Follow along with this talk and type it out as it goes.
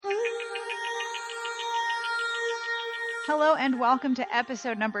Hello and welcome to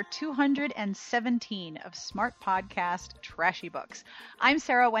episode number 217 of Smart Podcast Trashy Books. I'm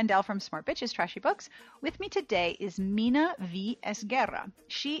Sarah Wendell from Smart Bitches Trashy Books. With me today is Mina V. Esguerra.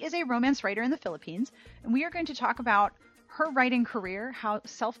 She is a romance writer in the Philippines, and we are going to talk about her writing career, how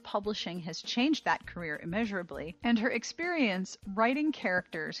self-publishing has changed that career immeasurably, and her experience writing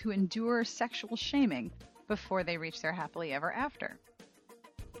characters who endure sexual shaming before they reach their happily ever after.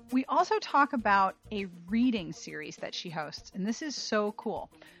 We also talk about a reading series that she hosts, and this is so cool.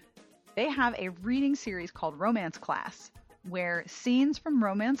 They have a reading series called Romance Class, where scenes from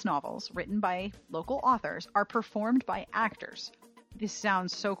romance novels written by local authors are performed by actors. This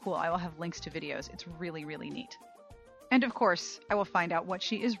sounds so cool. I will have links to videos. It's really, really neat. And of course, I will find out what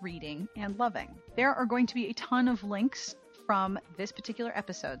she is reading and loving. There are going to be a ton of links from this particular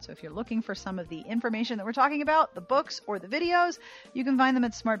episode. So if you're looking for some of the information that we're talking about, the books or the videos, you can find them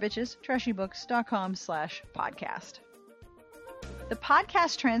at smartbitchestrashybooks.com/podcast. The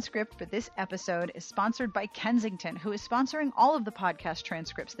podcast transcript for this episode is sponsored by Kensington, who is sponsoring all of the podcast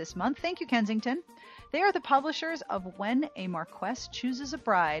transcripts this month. Thank you, Kensington. They are the publishers of When a Marquess Chooses a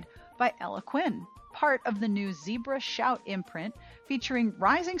Bride by Ella Quinn, part of the new Zebra Shout imprint featuring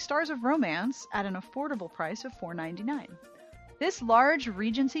rising stars of romance at an affordable price of $4.99. This large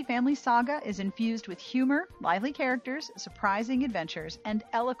Regency family saga is infused with humor, lively characters, surprising adventures, and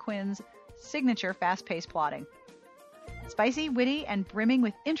Ella Quinn's signature fast-paced plotting. Spicy, witty, and brimming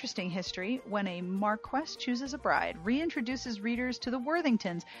with interesting history, When a Marquess Chooses a Bride reintroduces readers to the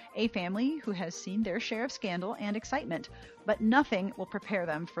Worthingtons, a family who has seen their share of scandal and excitement, but nothing will prepare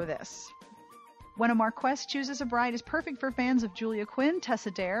them for this. When a Marquess Chooses a Bride is perfect for fans of Julia Quinn,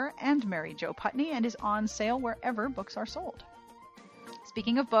 Tessa Dare, and Mary Jo Putney, and is on sale wherever books are sold.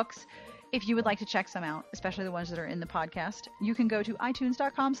 Speaking of books, if you would like to check some out, especially the ones that are in the podcast, you can go to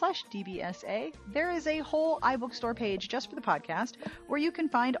itunes.com/DBSA. There is a whole iBookstore page just for the podcast where you can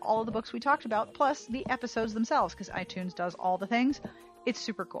find all of the books we talked about, plus the episodes themselves, because iTunes does all the things. It's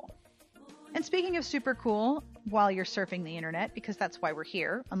super cool. And speaking of super cool, while you're surfing the internet, because that's why we're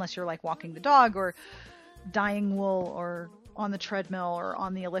here, unless you're like walking the dog or dyeing wool or on the treadmill or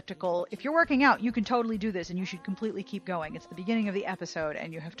on the elliptical, if you're working out, you can totally do this and you should completely keep going. It's the beginning of the episode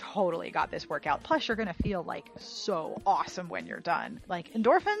and you have totally got this workout. Plus, you're going to feel like so awesome when you're done. Like,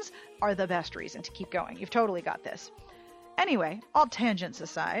 endorphins are the best reason to keep going. You've totally got this. Anyway, all tangents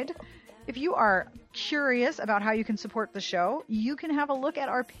aside, if you are curious about how you can support the show, you can have a look at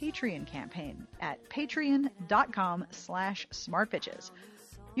our Patreon campaign at patreon.com/smartbitches.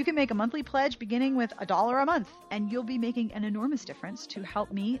 You can make a monthly pledge beginning with $1 a month, and you'll be making an enormous difference to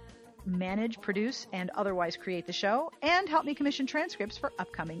help me manage, produce, and otherwise create the show, and help me commission transcripts for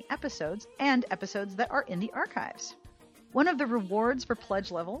upcoming episodes and episodes that are in the archives. One of the rewards for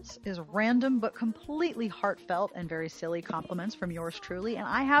pledge levels is random but completely heartfelt and very silly compliments from yours truly, and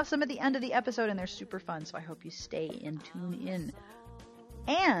I have some at the end of the episode, and they're super fun, so I hope you stay and tune in.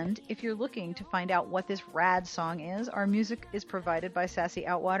 And if you're looking to find out what this rad song is, our music is provided by Sassy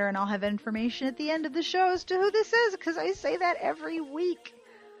Outwater, and I'll have information at the end of the show as to who this is, because I say that every week.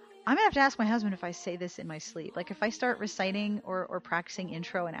 I'm going to have to ask my husband if I say this in my sleep. Like, if I start reciting or practicing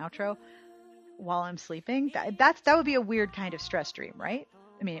intro and outro while I'm sleeping, that would be a weird kind of stress dream, right?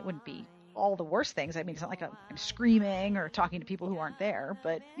 I mean, it wouldn't be all the worst things. I mean, it's not like I'm screaming or talking to people who aren't there,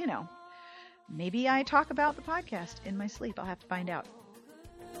 but, you know, maybe I talk about the podcast in my sleep. I'll have to find out.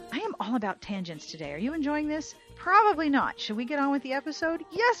 I am all about tangents today. Are you enjoying this? Probably not. Should we get on with the episode?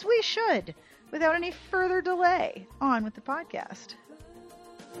 Yes, we should. Without any further delay, on with the podcast.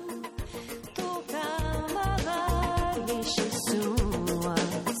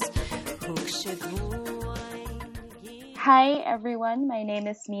 Hi everyone, my name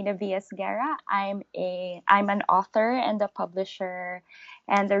is Mina V. Esguerra. I'm an author and a publisher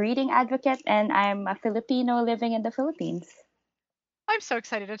and a reading advocate, and I'm a Filipino living in the Philippines. I'm so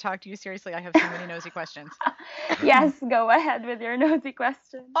excited to talk to you. Seriously, I have so many nosy questions. Yes, go ahead with your nosy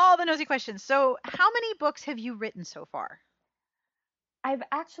questions. All the nosy questions. So, how many books have you written so far? I've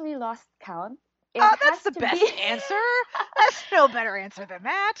actually lost count. That's the best answer. There's no better answer than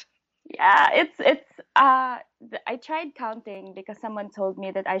that. Yeah, I tried counting because someone told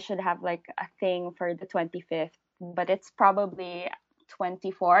me that I should have like a thing for the 25th, but it's probably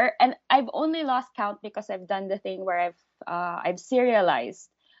 24, and I've only lost count because I've done the thing where I've serialized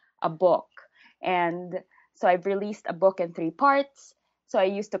a book, and so I've released a book in 3 parts. So I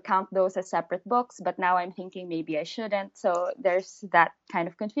used to count those as separate books, but now I'm thinking maybe I shouldn't. So there's that kind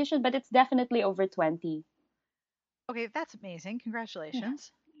of confusion, but it's definitely over 20. Okay, that's amazing.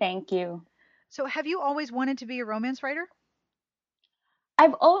 Congratulations. Yeah. Thank you. So have you always wanted to be a romance writer?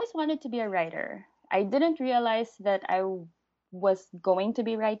 I've always wanted to be a writer. I didn't realize that was going to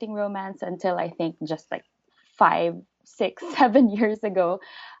be writing romance until I think just like 5, 6, 7 years ago.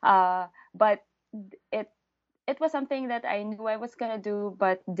 But it it was something that I knew I was gonna do,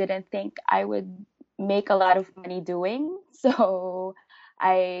 but didn't think I would make a lot of money doing. So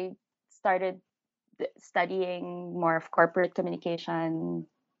I started studying more of corporate communication,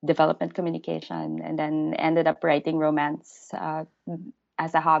 development communication, and then ended up writing romance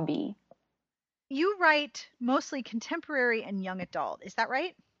as a hobby. You write mostly contemporary and young adult. Is that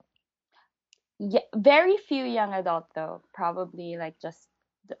right? Yeah, very few young adult though. Probably like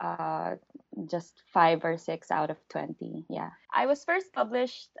uh just 5 or 6 out of 20. Yeah. I was first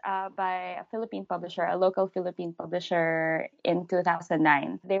published by a Philippine publisher, a local Philippine publisher in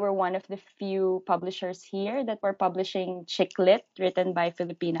 2009. They were one of the few publishers here that were publishing chick lit written by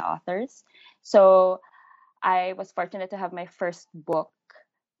Filipino authors. So I was fortunate to have my first book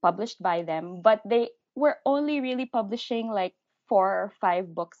published by them, but they were only really publishing like 4 or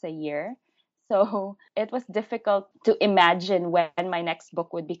 5 books a year. So it was difficult to imagine when my next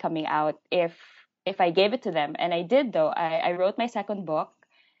book would be coming out if I gave it to them. And I did though. I wrote my second book.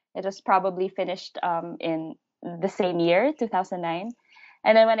 It was probably finished in the same year, 2009.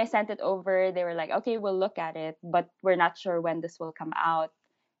 And then when I sent it over, they were like, okay, we'll look at it, but we're not sure when this will come out.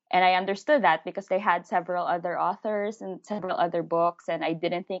 And I understood that because they had several other authors and several other books, and I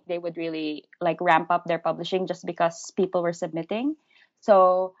didn't think they would really like ramp up their publishing just because people were submitting.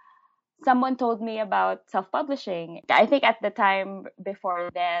 So someone told me about self-publishing. I think at the time before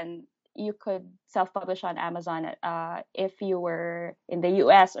then, you could self-publish on Amazon if you were in the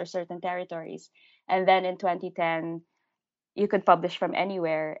US or certain territories. And then in 2010, you could publish from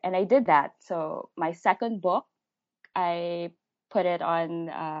anywhere. And I did that. So my second book, I put it on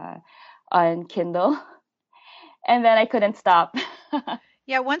Kindle, and then I couldn't stop.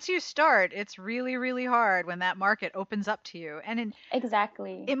 Yeah, once you start, it's really, really hard when that market opens up to you.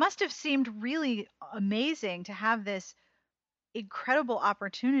 Exactly. It must have seemed really amazing to have this incredible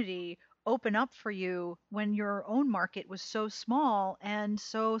opportunity open up for you when your own market was so small and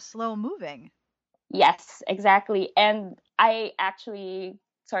so slow moving. Yes, exactly. And I actually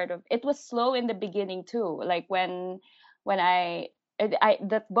sort of it was slow in the beginning too. Like when I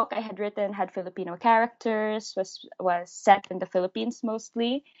the book I had written had Filipino characters, was set in the Philippines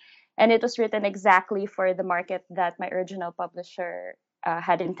mostly, and it was written exactly for the market that my original publisher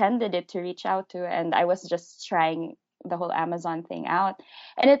had intended it to reach out to, and I was just trying the whole Amazon thing out,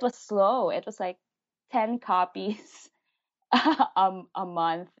 and it was slow. It was like 10 copies a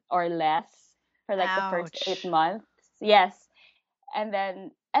month or less for like the first eight Ouch. months. Yes, and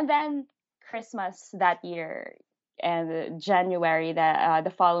then Christmas that year and January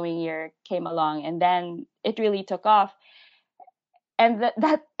the following year came along, and then it really took off. And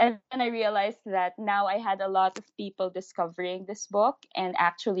then I realized that now I had a lot of people discovering this book and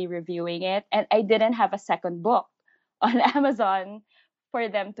actually reviewing it, and I didn't have a second book on Amazon for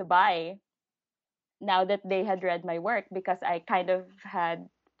them to buy now that they had read my work, because I kind of had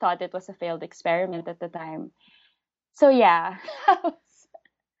thought it was a failed experiment at the time. So yeah, that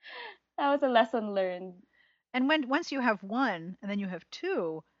was a lesson learned. And once you have one and then you have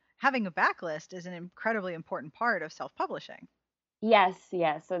two, having a backlist is an incredibly important part of self-publishing. Yes,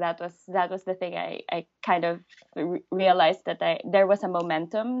 yes. So that was the thing. I kind of realized that there was a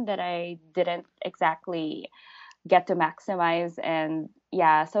momentum that I didn't exactly get to maximize. And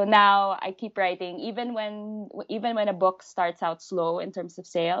yeah, so now I keep writing even when a book starts out slow in terms of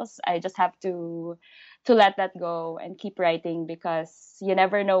sales. I just have to let that go and keep writing, because you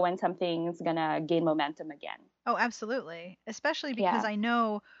never know when something's gonna gain momentum again. Oh, absolutely. Especially because Yeah. I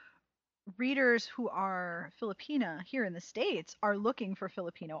know readers who are Filipina here in the States are looking for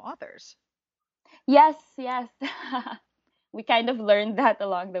Filipino authors. Yes, yes. We kind of learned that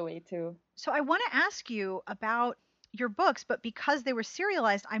along the way too. So I want to ask you about your books, but because they were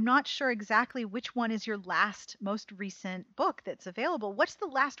serialized, I'm not sure exactly which one is your last, most recent book that's available. What's the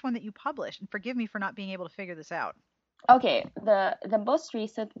last one that you published? And forgive me for not being able to figure this out. Okay, the most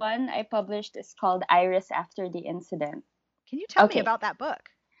recent one I published is called Iris After the Incident. Can you tell me Okay. about that book?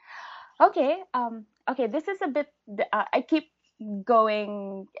 Okay, this is a bit I keep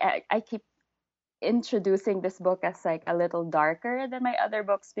going I keep introducing this book as like a little darker than my other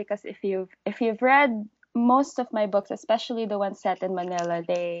books, because if you've read most of my books, especially the ones set in Manila,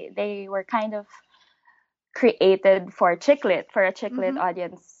 they were kind of created for a chick lit Hmm.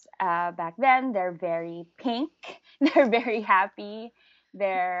 audience back then. They're very pink. They're very happy.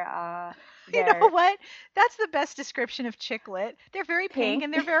 They're You know they're what? That's the best description of chick lit. They're very pink pink.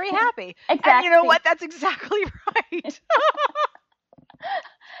 and they're very happy. And you know Exactly. what? That's exactly right.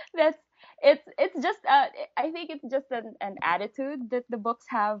 That's it's just I think it's just an attitude that the books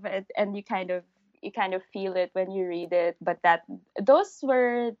have, and you kind of feel it when you read it. But those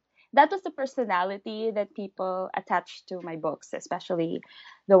were that was the personality that people attached to my books, especially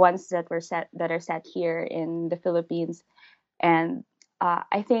the ones that are set here in the Philippines. And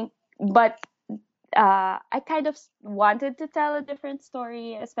I think, but I kind of wanted to tell a different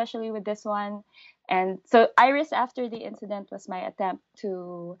story, especially with this one. And so Iris After the Incident was my attempt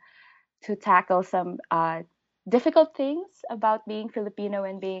to tackle some difficult things about being Filipino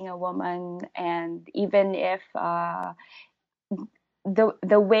and being a woman. And even if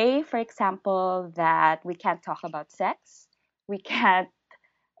the way, for example, that we can't talk about sex, we can't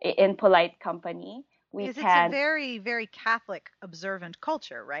in polite company, we Because it's a can't. very, very Catholic observant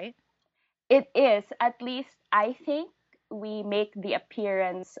culture, right? It is, at least I think, we make the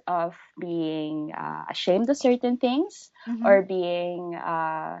appearance of being ashamed of certain things, Hmm. or being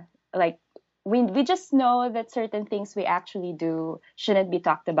like, we just know that certain things we actually do shouldn't be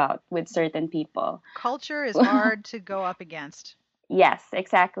talked about with certain people. Culture is hard to go up against. Yes,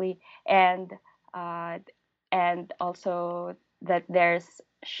 exactly. And uh, and also that there's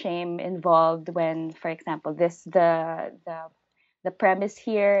shame involved when, for example, the premise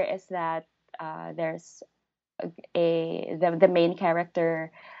here is that there's the main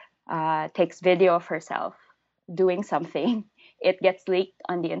character takes video of herself doing something. It gets leaked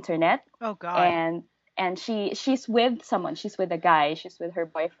on the internet, Oh God. and she's with someone. She's with a guy. She's with her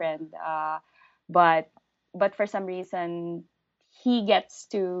boyfriend. But for some reason, he gets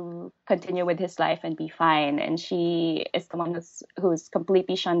to continue with his life and be fine, and she is the one who's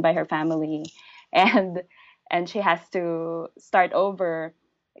completely shunned by her family, and she has to start over,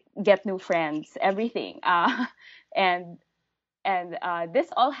 get new friends, everything. And this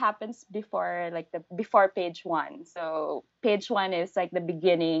all happens before, like, the before page one. So page one is like the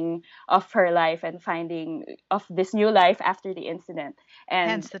beginning of her life and finding of this new life after the incident,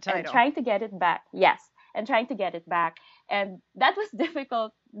 Hence and the title. trying to get it back. Yes, and trying to get it back. And that was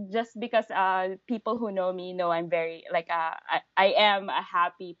difficult, just because people who know me know I'm very, like, I am a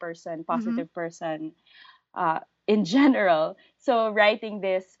happy person, Hmm. positive person, uh, in general. So writing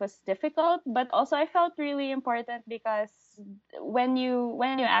this was difficult, but also I felt really important, because when you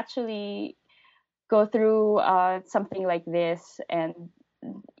actually go through something like this, and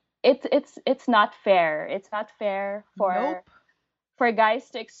it's not fair. It's not fair Nope. for guys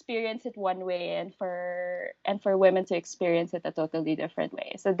to experience it one way, and for women to experience it a totally different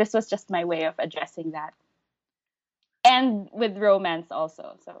way. So this was just my way of addressing that, and with romance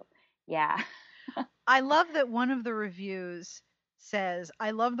also. So yeah. I love that one of the reviews says,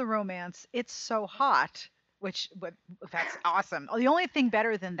 "I love the romance. It's so hot." But that's awesome. The only thing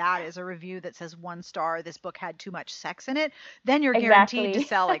better than that is a review that says 1 star. This book had too much sex in it. Then you're guaranteed to Exactly.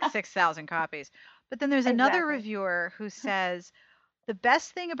 sell like 6,000 copies. But then there's another Exactly. reviewer who says, "The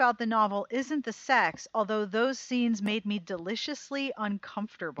best thing about the novel isn't the sex, although those scenes made me deliciously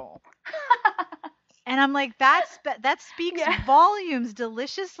uncomfortable." And I'm like, that speaks Yeah. volumes,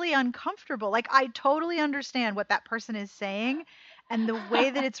 deliciously uncomfortable. Like I totally understand what that person is saying, and the way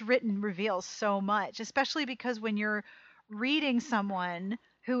that it's written reveals so much, especially because when you're reading someone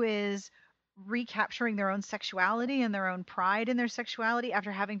who is recapturing their own sexuality and their own pride in their sexuality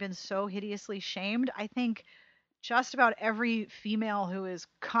after having been so hideously shamed, I think just about every female who is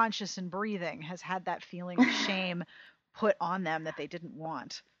conscious and breathing has had that feeling of shame put on them that they didn't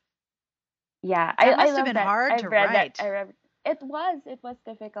want. Yeah, That I must have love been that. hard to I've read that. write. It was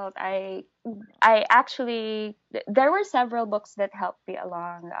difficult. I actually, there were several books that helped me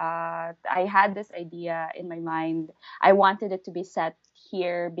along. I had this idea in my mind. I wanted it to be set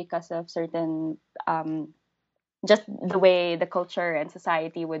here because of certain, just the way the culture and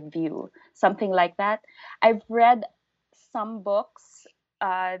society would view something like that. I've read some books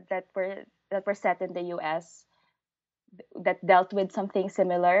that were set in the U.S. that dealt with something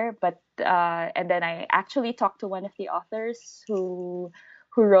similar, but and then I actually talked to one of the authors who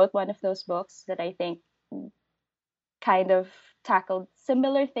wrote one of those books that I think kind of tackled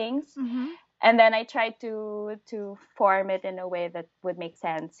similar things, Mhm. and then I tried to form it in a way that would make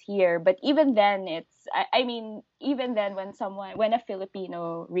sense here. But even then, I mean, even then, when a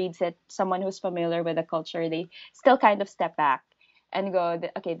Filipino reads it, someone who's familiar with the culture, they still kind of step back and go,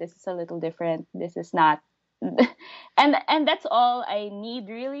 okay, this is a little different. This is not. And that's all I need,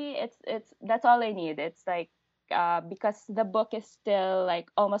 really. It's That's all I need. It's like, because the book is still like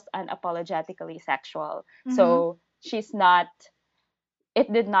almost unapologetically sexual, Mhm. so she's not,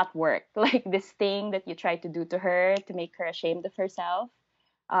 it did not work. Like this thing that you tried to do to her to make her ashamed of herself,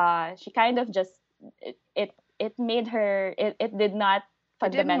 she kind of just, it made her, it did not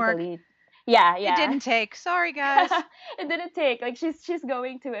It didn't work. fundamentally, Yeah, It yeah. didn't take. Sorry, guys. It didn't take. Like she's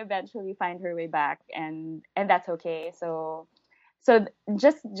going to eventually find her way back, and that's okay.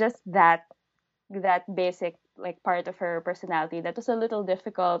 Just that basic like part of her personality that was a little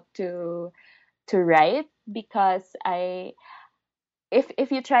difficult to write because I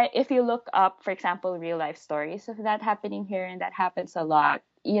if you look up, for example, real life stories of that happening here, and that happens a lot,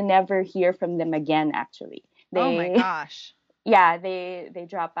 you never hear from them again. Actually, Oh my they gosh. yeah they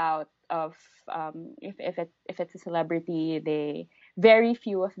drop out of if it's a celebrity, they very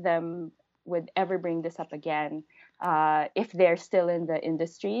few of them would ever bring this up again if they're still in the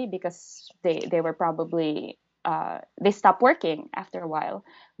industry because they were probably they stopped working after a while.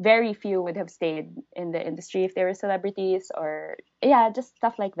 Very few would have stayed in the industry if they were celebrities, or yeah, just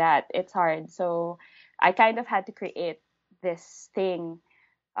stuff like that. It's hard. So I kind of had to create this thing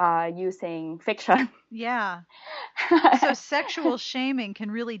using fiction. Yeah. So sexual shaming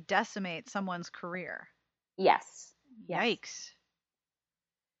can really decimate someone's career. Yes. Yes. Yikes.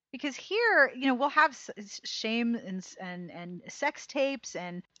 Because here, we'll have shame and sex tapes,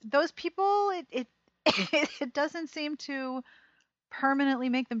 and those people, it it doesn't seem to permanently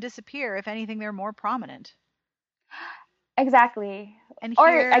make them disappear. If anything, they're more prominent. Exactly. And Or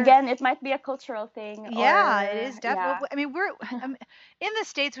here, again, it might be a cultural thing, yeah, it or is definitely. yeah. I mean, in the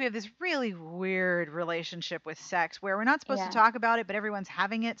States, we have this really weird relationship with sex where we're not supposed to Yeah. talk about it, but everyone's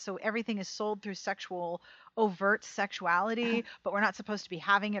having it. So everything is sold through overt sexuality, but we're not supposed to be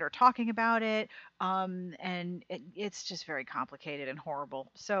having it or talking about it. And it's just very complicated and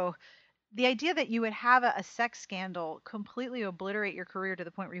horrible. So the idea that you would have a sex scandal completely obliterate your career to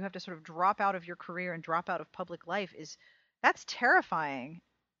the point where you have to sort of drop out of your career and drop out of public life that's terrifying.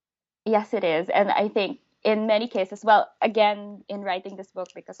 Yes, it is. And I think in many cases, well, again, in writing this book,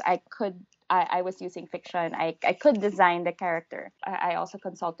 because I was using fiction, I could design the character. I also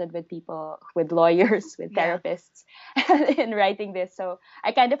consulted with people, with lawyers, with Yeah. therapists in writing this. So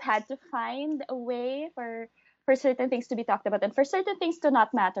I kind of had to find a way for certain things to be talked about and for certain things to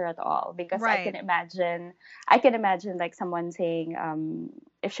not matter at all, because Right. I can imagine like someone saying,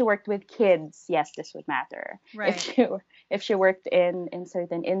 if she worked with kids, yes, this would matter. If Right. she worked in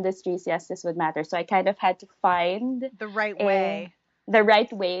certain industries, yes, this would matter. So I kind of had to find The right a way. the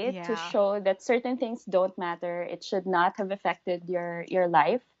right way to Yeah. show that certain things don't matter. It should not have affected your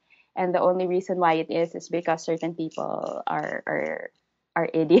life, and the only reason why it is because certain people are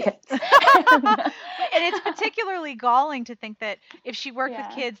idiots. And it's particularly galling to think that if she worked with Yeah,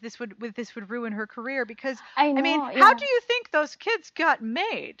 kids, this would ruin her career because I I mean, know. how Yeah, do you think those kids got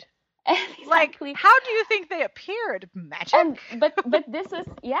made? Like, exactly. how do you think they appeared? And Magic? but this is,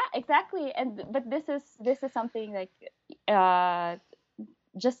 yeah, exactly. And but this is something like uh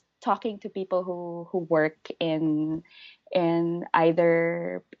just talking to people who work in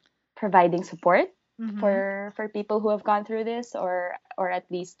either providing support Mhm. for people who have gone through this, or at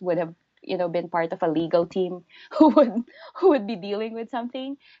least would have been part of a legal team who would be dealing with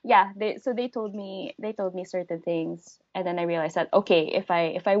something. Yeah, they told me certain things, and then I realized that, okay, if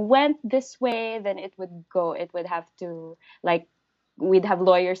I went this way, then it would have to, like, we'd have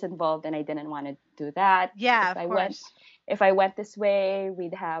lawyers involved, and I didn't want to do that. Yeah, if of i went course. if I went this way,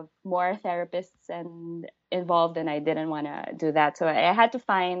 we'd have more therapists and involved, and I didn't want to do that. So I had to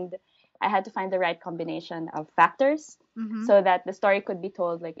find the right combination of factors Mhm. so that the story could be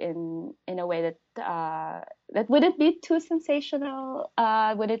told like in a way that wouldn't be too sensational,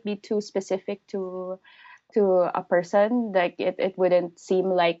 wouldn't be too specific to a person. Like it wouldn't seem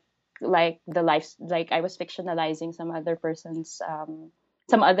like the life, like I was fictionalizing some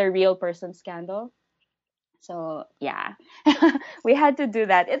other real person's scandal. So yeah, we had to do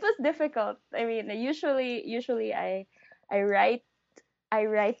that. It was difficult. I mean, usually I write I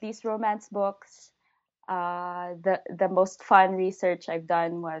write these romance books. The most fun research I've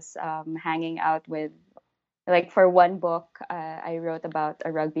done was hanging out with, like, for one book, I wrote about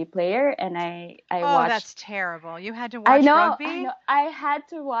a rugby player, and I Oh, watched. that's terrible. You had to I watch know, I rugby? know. I had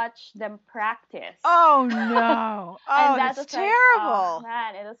to watch them practice. Oh no. And Oh, that that's was like, oh terrible.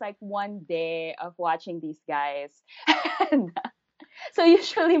 man, it was like one day of watching these guys. And so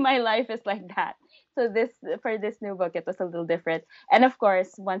usually my life is like that. So for this new book, it was a little different. And of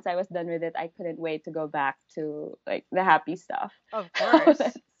course, once I was done with it, I couldn't wait to go back to like the happy stuff. Of So let's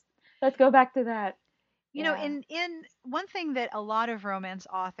course. let's go back to that. Yeah. In one thing that a lot of romance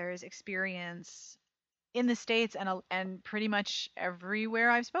authors experience in the States and pretty much everywhere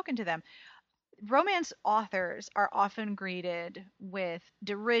I've spoken to them, romance authors are often greeted with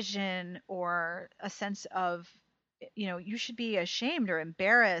derision or a sense of you should be ashamed or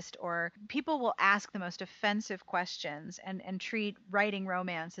embarrassed, or people will ask the most offensive questions and treat writing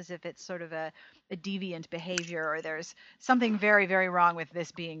romance as if it's sort of a deviant behavior, or there's something very, very wrong with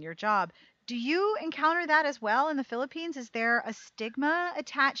this being your job. Do you encounter that as well in the Philippines? Is there a stigma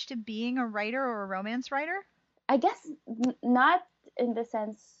attached to being a writer or a romance writer? I guess not in the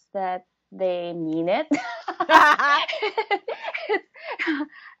sense that they mean it.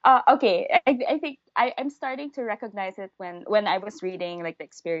 It's, okay, I think I'm starting to recognize it when I was reading like the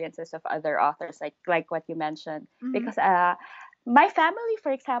experiences of other authors, like what you mentioned, Hmm. because my family,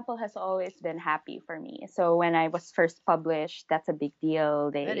 for example, has always been happy for me. So when I was first published, that's a big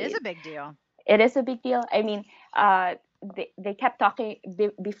deal. That is a big deal. It is a big deal. I mean, they kept talking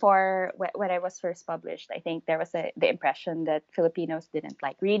before when I was first published. I think there was the impression that Filipinos didn't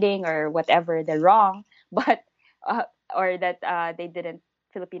like reading or whatever. They're wrong, but uh, or that they didn't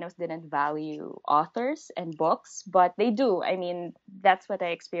Filipinos didn't value authors and books, but they do. I mean, that's what I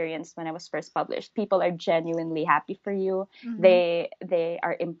experienced when I was first published. People are genuinely happy for you. Hmm. They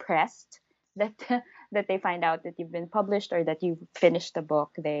are impressed that that they find out that you've been published or that you've finished the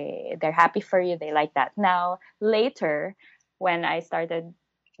book. They're happy for you. They like that. Now later, when I started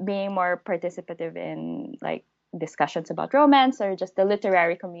being more participative in like discussions about romance or just the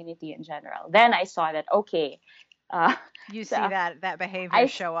literary community in general, then I saw that okay, uh, You see so that behavior I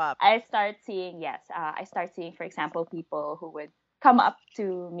show up. I start seeing yes, I start seeing, for example, people who would come up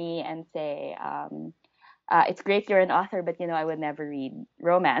to me and say, "It's great you're an author, but I would never read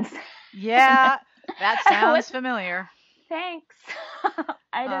romance." And Yeah, that I was sounds familiar. thanks.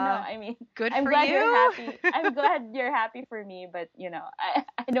 I don't know. Uh, I mean, good I'm for glad you're you. happy. I'm glad you're happy for me, but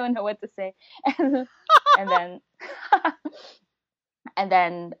I don't know what to say. And and then and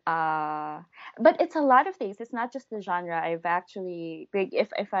then but it's a lot of things. It's not just the genre. I've actually big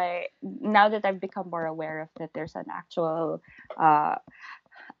if I now that I've become more aware of that there's an actual uh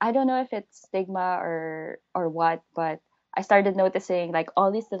I don't know if it's stigma or what, but I started noticing like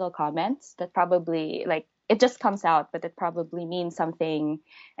all these little comments that probably like it just comes out, but it probably means something.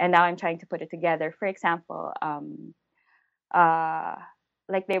 And now I'm trying to put it together. For example, uh,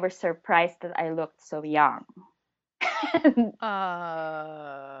 like they were surprised that I looked so young.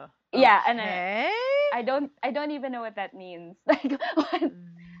 Yeah, and Okay. I don't even know what that means. Like, what?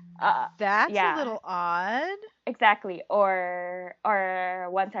 That's a Yeah. little odd. Exactly. Or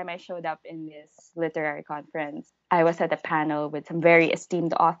one time I showed up in this literary conference. I was at a panel with some very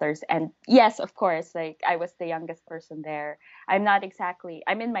esteemed authors, and yes, of course, like I was the youngest person there. I'm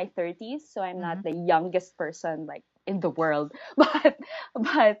in my 30s, so I'm Hmm. not the youngest person like in the world.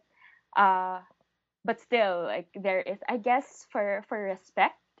 But uh but still like there is, I guess, for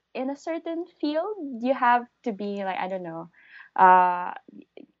respect in a certain field, you have to be like, I don't know, uh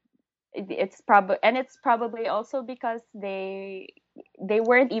it's probably also because they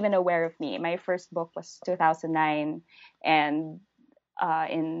weren't even aware of me. My first book was 2009, and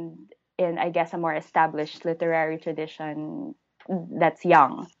in I guess a more established literary tradition that's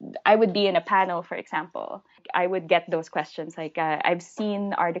young, I would be in a panel, for example. I would get those questions like I've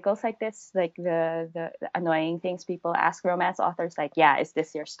seen articles like this, like the annoying things people ask romance authors, like, yeah, is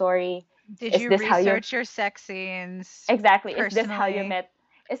this your story? Did Is you this how you research your sex scenes exactly personally?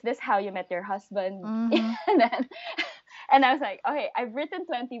 is this how you met your husband? Hmm. And then and I was like, okay, I've written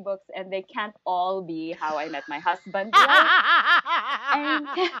 20 books and they can't all be how I met my husband. Why? I mean,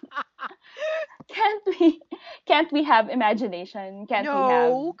 can't we can't we have imagination? Can't we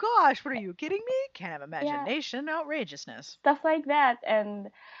have, No, gosh, what are you kidding me? Can't have yeah, imagination, outrageousness. stuff like that?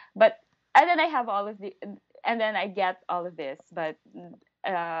 But and then I have all of the and then I get all of this, but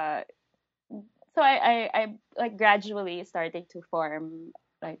uh so I like gradually starting to form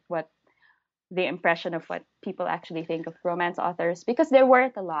like what the impression of what people actually think of romance authors, because there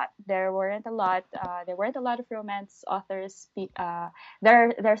weren't a lot of romance authors.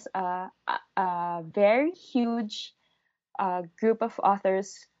 There's a very huge group of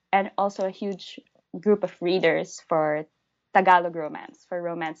authors and also a huge group of readers for Tagalog romance, for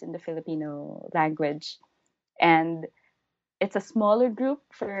romance in the Filipino language, and it's a smaller group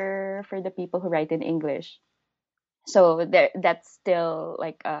for the people who write in English. So that's still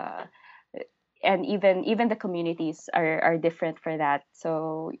like and even the communities are different for that.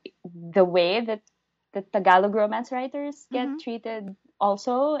 So the way that the Tagalog romance writers get Hmm. treated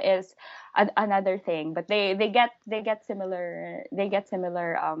also is another thing, but they get similar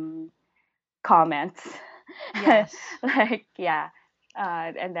comments. Yes. Like, yeah,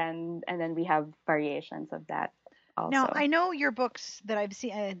 and then we have variations of that Now, also. I know your books that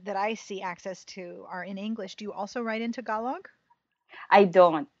I see access to are in English. Do you also write in Tagalog? I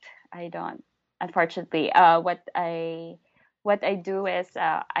don't. I don't. unfortunately. What I do is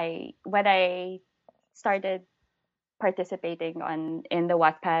I when I started participating on in the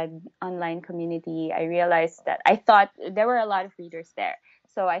Wattpad online community, I realized that I thought there were a lot of readers there.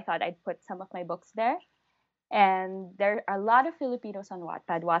 So I thought I'd put some of my books there. And there are a lot of Filipinos on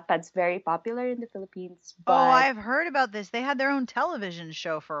Wattpad. Wattpad's very popular in the Philippines, Oh, but I've heard about this. They had their own television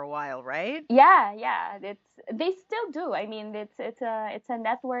show for a while, right? yeah, it's they still do. I mean, it's a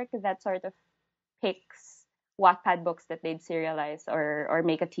network that sort of picks Wattpad books that they'd serialize or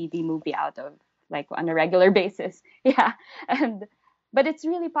make a TV movie out of, like on a regular basis. Yeah, and but it's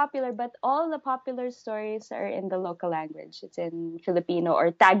really popular. But all the popular stories are in the local language. It's in Filipino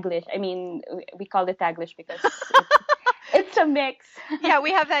or Taglish. I mean, we call it Taglish because it's a mix. Yeah,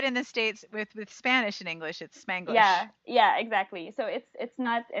 we have that in the States with Spanish and English. It's Spanglish. Yeah, exactly. So it's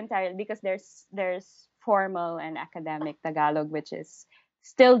not entirely because there's formal and academic Tagalog, which is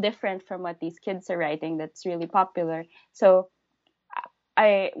still different from what these kids are writing. That's really popular. So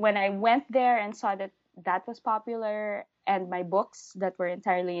I when I went there and saw that that was popular, and my books that were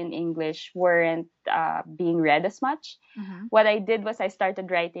entirely in English weren't being read as much, Hmm. what I did was I started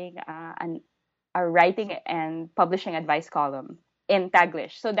writing a writing and publishing advice column in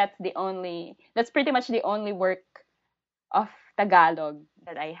Taglish. So that's pretty much the only work of Tagalog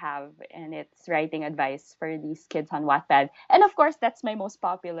that I have, and it's writing advice for these kids on Wattpad. And of course, that's my most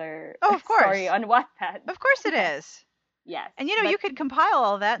popular Oh, of story course. on Wattpad. Of course it Yes, is. yes, And you but could compile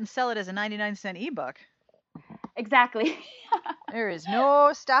all that and sell it as a 99-cent ebook. exactly. There is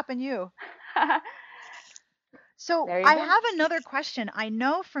no stopping you. So There you I go. have another question. I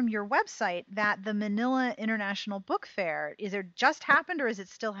know from your website that the Manila International Book Fair, is it just happened or is it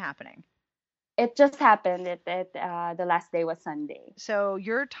still happening? It just happened. The last day was Sunday. So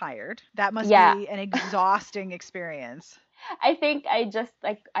you're tired. That must Yeah, be an exhausting experience. I think I just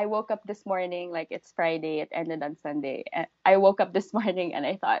like I woke up this morning like it's Friday. It ended on Sunday. And I woke up this morning and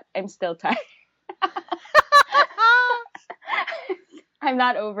I thought I'm still tired. I'm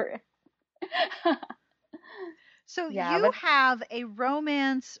not over it. So Yeah, you but have a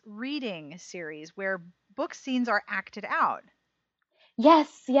romance reading series where book scenes are acted out.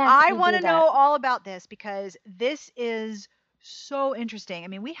 yes, I we want do to that. know all about this because this is so interesting. I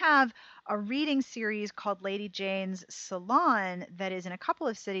mean, we have a reading series called Lady Jane's Salon that is in a couple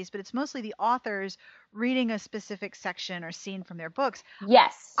of cities, but it's mostly the authors reading a specific section or scene from their books.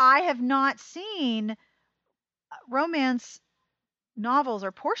 Yes. I have not seen romance novels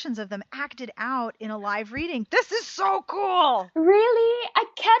or portions of them acted out in a live reading. This is so cool. Really? I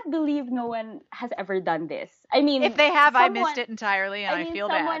can't believe no one has ever done this. If they have, I missed Someone it entirely and I I mean feel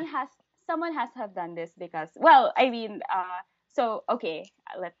bad. someone has have done this because well, I mean so okay,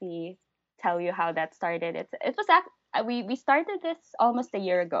 let me tell you how that started. It was we started this almost a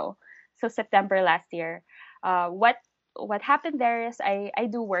year ago. So September last year. What happened there is I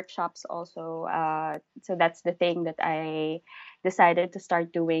do workshops also. So that's the thing that I decided to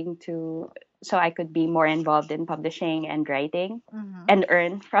start doing to so I could be more involved in publishing and writing Hmm. and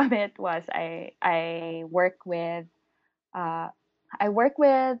earn from it was uh, I work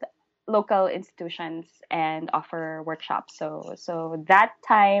with local institutions and offer workshops. So that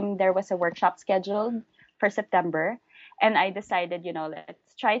time there was a workshop scheduled for September, and I decided,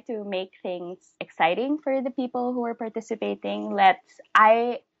 let's try to make things exciting for the people who are participating.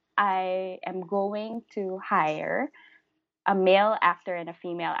 I am going to hire a male actor and a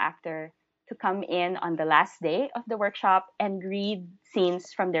female actor to come in on the last day of the workshop and read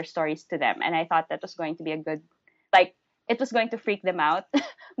scenes from their stories to them. And I thought that was going to be a good, like, it was going to freak them out,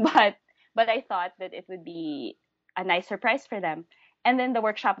 but I thought that it would be a nice surprise for them. And then the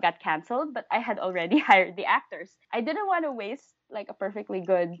workshop got canceled, but I had already hired the actors. I didn't want to waste like a perfectly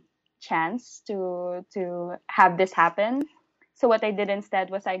good chance to have this happen. So what I did instead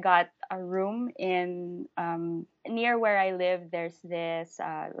was I got a room in near where I live. There's this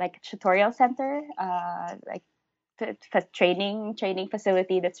like tutorial center, like training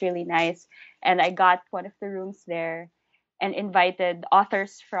facility that's really nice. And I got one of the rooms there and invited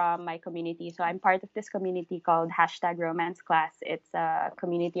authors from my community. So I'm part of this community called Hashtag Romance Class. It's a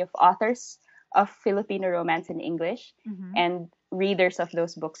community of authors of Filipino romance in English Hmm. and readers of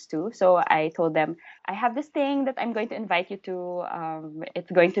those books too. So I told them, I have this thing that I'm going to invite you to.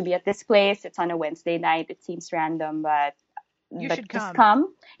 It's going to be at this place. It's on a Wednesday night. It seems random, You but should just come.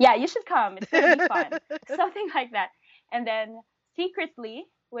 come. Yeah, you should come. It's gonna be fun. Something like that. And then secretly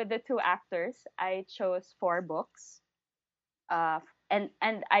with the two actors, I chose four books. And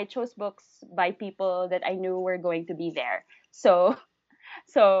I chose books by people that I knew were going to be there.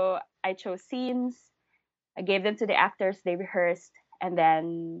 So I chose scenes. I gave them to the actors. They rehearsed, and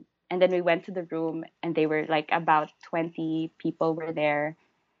then And then we went to the room, and they were like about 20 people were there,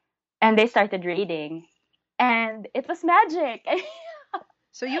 and they started reading, and it was magic.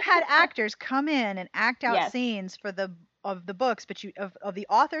 So you had actors come in and act out Yes, scenes for the books, but of the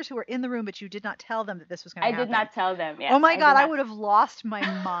authors who were in the room, but you did not tell them that this was going I to did happen. not tell them. Oh Yes, my I God, did I not. would have lost my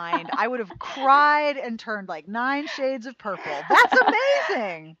mind. I would have cried and turned like 9 shades of purple. That's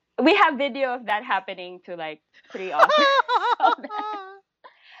amazing. We have video of that happening to like 3 authors. So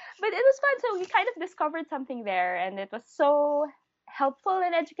but it was fun. So we kind of discovered something there, and it was so helpful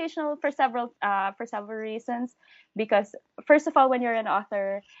and educational for several reasons. Because first of all, when you're an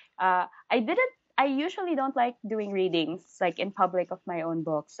author, I didn't. I usually don't like doing readings like in public of my own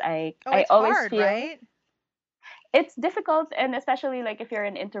books. Oh, I it's always hard, feel right? it's difficult, and especially like if you're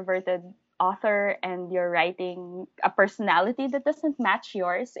an introverted author and you're writing a personality that doesn't match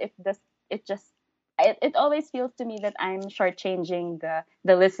yours, it just it always feels to me that I'm shortchanging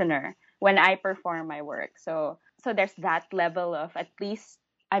the listener when I perform my work. So there's that level of, at least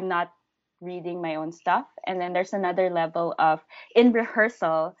I'm not reading my own stuff. And then there's another level of, in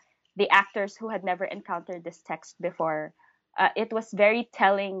rehearsal, the actors who had never encountered this text before, it was very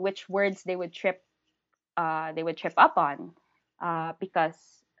telling which words they would trip up on, because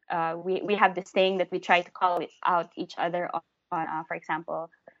we have this thing that we try to call it out each other on, for example,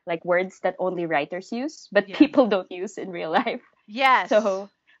 like words that only writers use but Yeah. people don't use in real life. Yes. So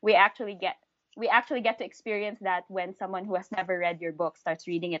we actually get we actually get to experience that when someone who has never read your book starts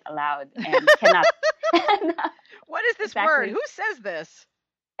reading it aloud and cannot. What is this word? Exactly, Who says this?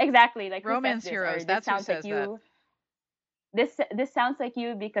 exactly, like who says Romance this, heroes. or this That's who sounds like says that. you. This sounds like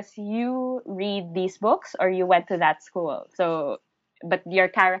you because you read these books or you went to that school. So, but your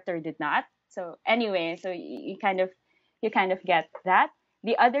character did not. So anyway, so you kind of get that.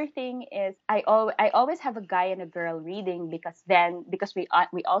 The other thing is, I always have a guy and a girl reading, because we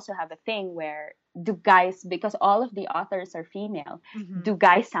also have a thing where, do guys, because all of the authors are female, Hmm. do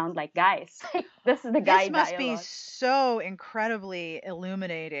guys sound like guys? This is the guy This must be dialogue. so incredibly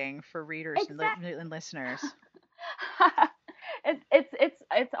illuminating for readers and, Exactly. and listeners.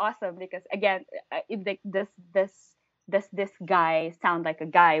 It's awesome because, again, this guy sound like a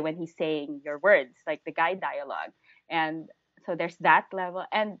guy when he's saying your words, like the guy dialogue. And so there's that level.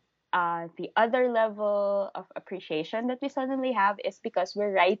 And the other level of appreciation that we suddenly have is because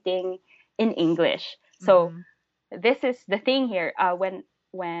we're writing in English. So Hmm. this is the thing here.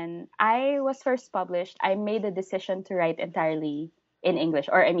 When I was first published, I made a decision to write entirely in English,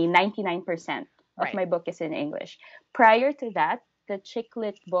 or I mean, 99% of Right. my book is in English. Prior to that, the chick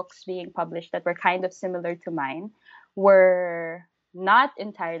lit books being published that were kind of similar to mine were not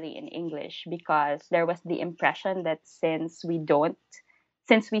entirely in English, because there was the impression that since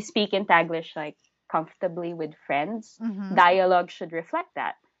we speak in Taglish like comfortably with friends, Hmm. dialogue should reflect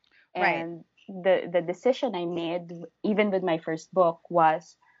that. Right. And the decision I made, even with my first book,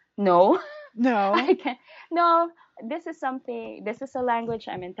 was no. No. I can no. This is a language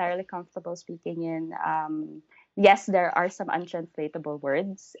I'm entirely comfortable speaking in. Yes, there are some untranslatable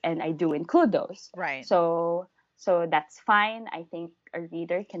words, and I do include those. Right. So that's fine. I think a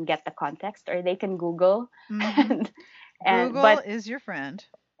reader can get the context, or they can Google. Hmm. and Google but is your friend.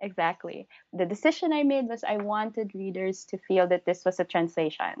 exactly, the decision I made was, I wanted readers to feel that this was a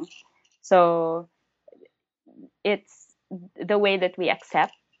translation. So it's the way that we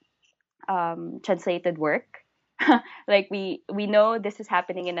accept translated work. Like, we know this is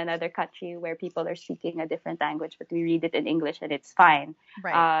happening in another country where people are speaking a different language, but we read it in English and it's fine.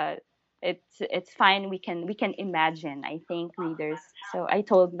 Right. Uh, it's fine. We can imagine. I think readers. So I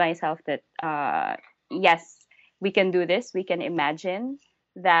told myself that, yes, we can do this. We can imagine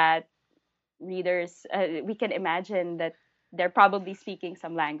that readers. We can imagine that they're probably speaking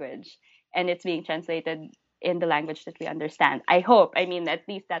some language, and it's being translated in the language that we understand. I hope. I mean, at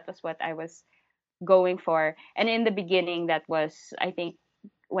least that was what I was going for. And in the beginning, that was, I think,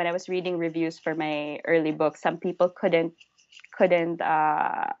 when I was reading reviews for my early books, some people couldn't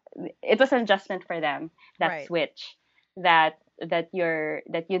it was an adjustment for them, that Right. switch, that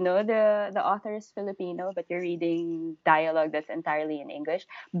you know the author is Filipino, but you're reading dialogue that's entirely in English.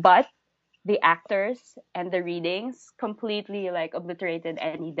 But the actors and the readings completely like obliterated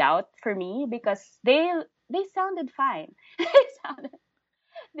any doubt for me, because they sounded fine.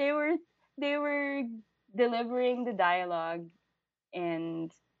 They were they were delivering the dialogue in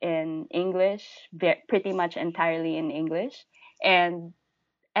English, pretty much entirely in English. And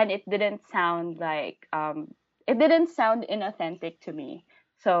and it didn't sound inauthentic to me.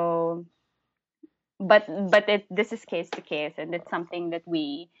 So, but this is case to case, and it's something that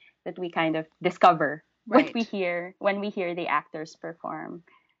we kind of discover Right. when we hear the actors perform.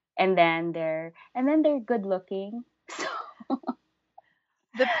 and then they're good looking. So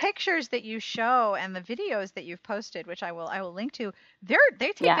The pictures that you show and the videos that you've posted, which I will link to,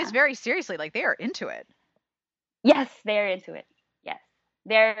 they take this yeah. very seriously. Like they are into it. Yes, they're into it. Yes.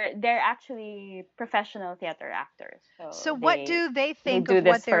 They're actually professional theater actors. So So what they do they they think do of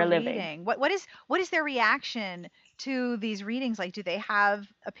what this for they're a living. reading? What is their reaction to these readings? Like, do they have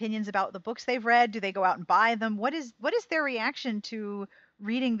opinions about the books they've read? Do they go out and buy them? What is their reaction to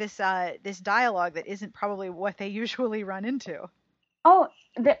reading this dialogue that isn't probably what they usually run into? Oh,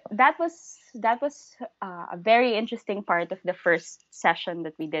 that was a very interesting part of the first session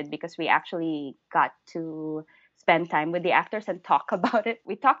that we did because we actually got to spend time with the actors and talk about it.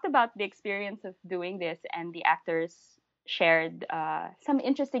 We talked about the experience of doing this, and the actors shared some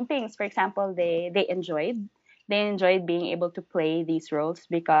interesting things. For example, they enjoyed being able to play these roles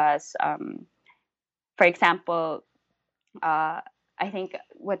because, for example, uh, I think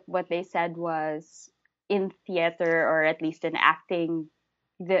what they said was in theater or at least in acting,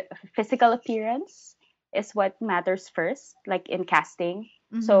 the physical appearance is what matters first, like in casting.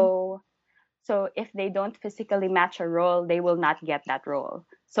 Mm-hmm. So if they don't physically match a role, they will not get that role.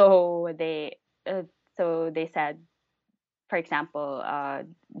 So they said, for example,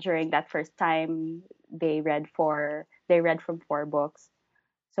 during that first time they read from four books.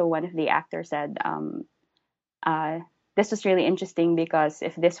 So one of the actors said, uh, this was really interesting because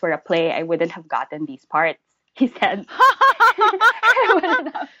if this were a play, I wouldn't have gotten these parts. He said, I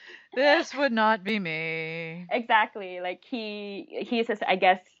wouldn't have. This would not be me. Exactly. Like he says, I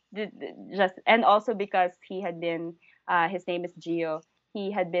guess, just, and also because he had been, his name is Gio.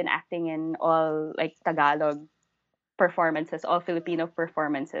 He had been acting in all like Tagalog performances, all Filipino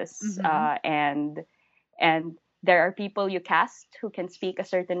performances, Mm-hmm. and there are people you cast who can speak a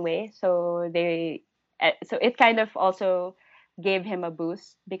certain way, so it kind of also gave him a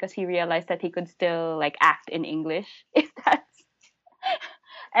boost because he realized that he could still like act in English if that's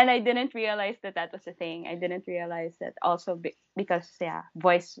and I didn't realize that that was a thing. I didn't realize that also because yeah,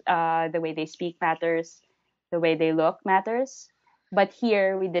 voice, the way they speak matters, the way they look matters. But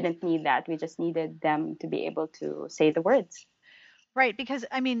here we didn't need that. We just needed them to be able to say the words. Right, because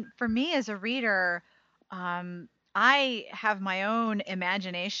I mean, for me as a reader, um, I have my own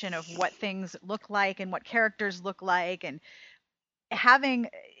imagination of what things look like and what characters look like, and having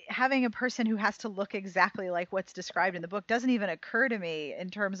having a person who has to look exactly like what's described in the book doesn't even occur to me in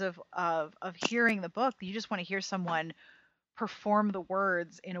terms of hearing the book. You just want to hear someone perform the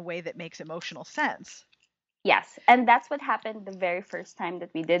words in a way that makes emotional sense. Yes, and that's what happened the very first time that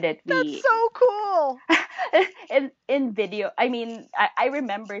we did it. That's We so cool. in video. I mean, I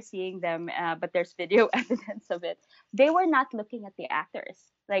remember seeing them, but there's video evidence of it. They were not looking at the actors.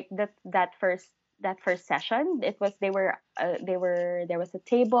 Like that first session, it was they were there was a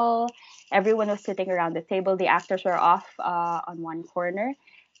table. Everyone was sitting around the table. The actors were off on one corner,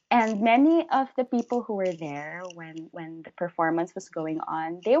 and many of the people who were there when the performance was going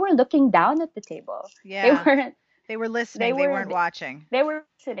on, they were looking down at the table. They Yeah, weren't. they were They listening, they were weren't watching. they were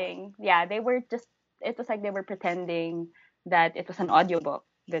sitting. Yeah, they were just. It was like they were pretending that it was an audiobook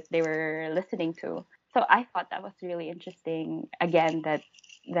that they were listening to. So I thought that was really interesting. Again, that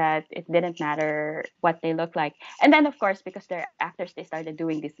it didn't matter what they look like. And then of course, because they're actors, they started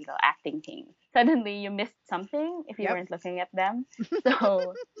doing these little acting things. Suddenly you missed something if you Yep. weren't looking at them.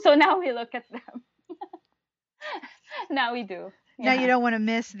 So now we look at them. Now we do. Now you Yeah. don't want to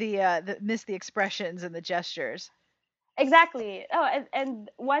miss the expressions and the gestures. Exactly. Oh, and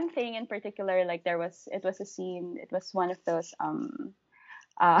one thing in particular, like it was a scene, it was one of those,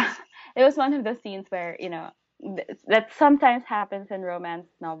 uh, it was one of those scenes where, that sometimes happens in romance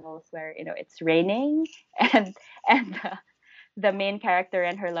novels where, it's raining and, and the main character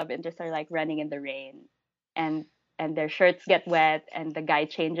and her love interest are like running in the rain and, and their shirts get wet and the guy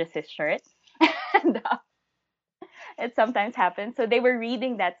changes his shirt. And it sometimes happens. So they were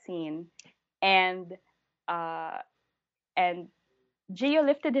reading that scene and, uh, and Gio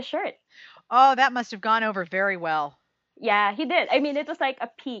lifted his shirt. Oh, that must have gone over very well. Yeah, he did. I mean, it was like a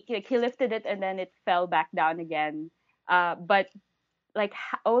peak. Like he lifted it and then it fell back down again. But like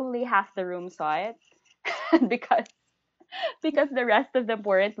only half the room saw it because the rest of them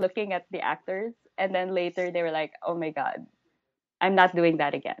weren't looking at the actors. And then later they were like, "Oh my god, I'm not doing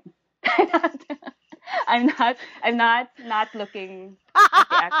that again. I'm not. I'm not looking at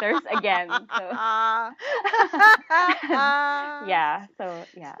the actors again." So yeah. So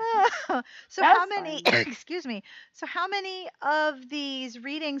yeah, So that how was many, fun. excuse me. So how many of these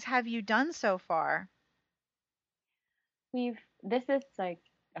readings have you done so far? This is like,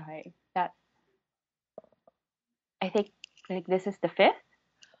 okay, that I think like this is the fifth.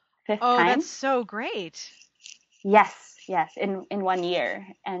 fifth Oh, that's time. so great. Yes, yes, in 1 year,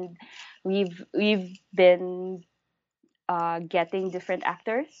 and we've been getting different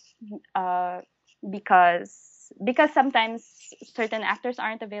actors uh, because sometimes certain actors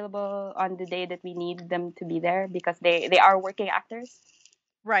aren't available on the day that we need them to be there because they are working actors.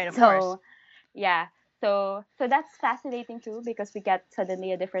 Right, of course. So yeah, so that's fascinating too because we get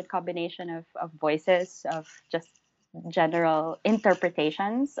suddenly a different combination of voices of just general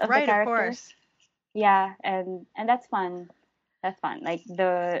interpretations of the Right, of characters. course. Yeah, and that's fun. That's fun. Like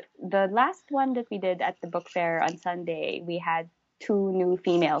the last one that we did at the book fair on Sunday, we had two new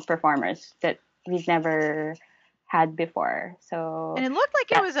female performers that we've never had before. And So it looked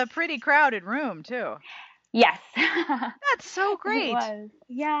like it that was a pretty crowded room, too. yes, That's so it great. was.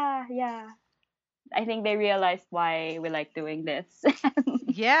 Yeah, yeah. I think they realized why we like doing this.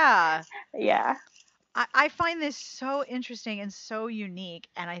 Yeah. Yeah. I find this so interesting and so unique,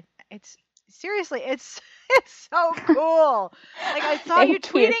 and it's seriously, it's it's so cool. Like I saw you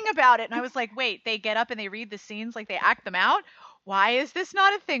Thank you. tweeting about it, and I was like, wait, they get up and they read the scenes, like they act them out. Why is this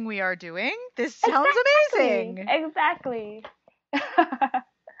not a thing we are doing? This sounds Exactly. amazing. Exactly.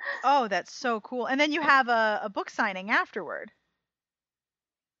 Oh, that's so cool. And then you have a book signing afterward,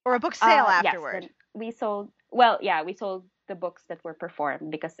 or a book sale Yes, afterward. then we sold, well, yeah, we sold the books that were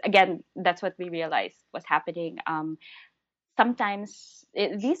performed because again, that's what we realized was happening. Sometimes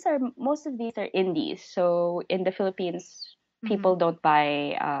these are most of these are indies. So in the Philippines, Mhm. people don't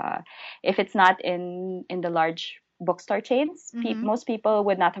buy if it's not in the large bookstore chains. Mhm. Most people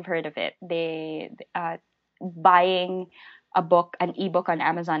would not have heard of it. They buying a book, an ebook on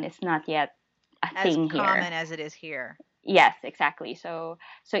Amazon is not yet a As thing here. common as it is here. Yes, exactly. So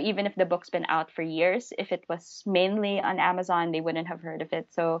even if the book's been out for years, if it was mainly on Amazon, they wouldn't have heard of it.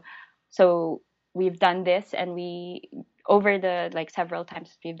 So we've done this, and we over the like several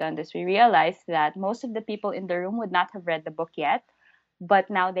times we've done this, we realized that most of the people in the room would not have read the book yet, but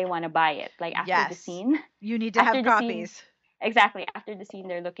now they want to buy it. Like after the Yes. scene, You need to have after the scene, copies. exactly after the scene,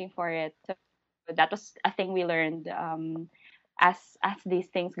 they're looking for it. So that was a thing we learned as these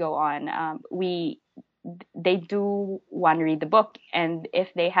things go on. We they do want to read the book, and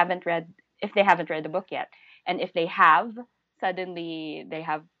if they haven't read the book yet, and if they have, suddenly they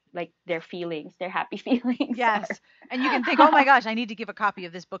have like their feelings, their happy feelings are Yes. And you can think, oh my gosh, I need to give a copy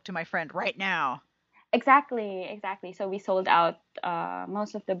of this book to my friend right now. exactly. So we sold out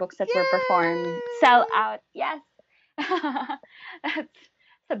most of the books that were performed, sell Yay! out. Yes. That's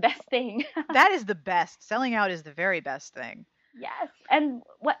the best thing. That is the best. Selling out is the very best thing. Yes, and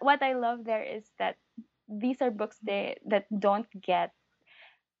what I love there is that these are books that don't get.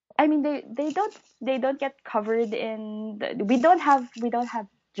 I mean, they don't get covered in. We don't have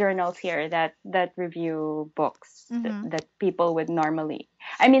journals here that review books Hmm. that people would normally.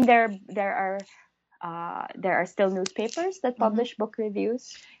 I mean, there are still newspapers that Hmm. publish book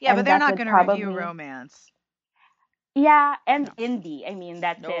reviews, Yeah, but and they're that not would going to review probably, romance. yeah, and No. indie. I mean,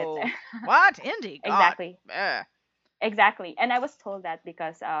 that's it. No. What? Indie? God. Exactly. Ugh. Exactly. And I was told that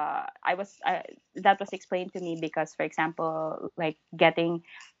because that was explained to me because, for example, like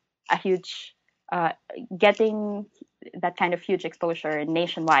a huge, uh, getting that kind of huge exposure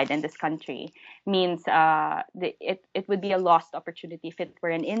nationwide in this country means it would be a lost opportunity if it were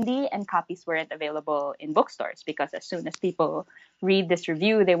an indie and copies weren't available in bookstores, because as soon as people read this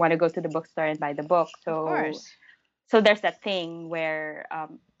review, they want to go to the bookstore and buy the book. Of course. So there's that thing where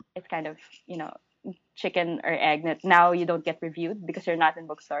it's kind of, you know, chicken or egg, that now you don't get reviewed because you're not in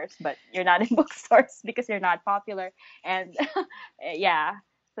bookstores, but you're not in bookstores because you're not popular. And yeah,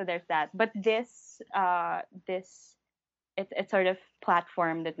 so there's that. But this it's sort of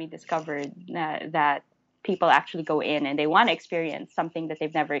platform that we discovered that people actually go in and they want to experience something that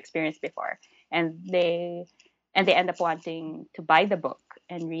they've never experienced before, and they end up wanting to buy the book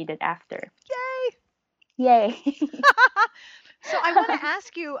and read it after. Yay! Yay. So I want to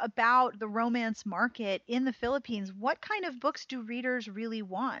ask you about the romance market in the Philippines. What kind of books do readers really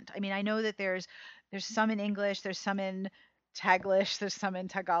want? I mean, I know that there's some in English, there's some in Taglish, there's some in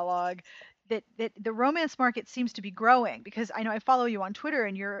Tagalog. That the romance market seems to be growing, because I know I follow you on Twitter,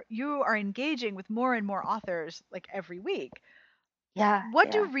 and you are engaging with more and more authors like every week. Yeah, What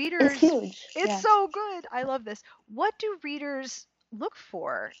yeah, do it's readers huge. It's Yeah. so good. I love this. What do readers look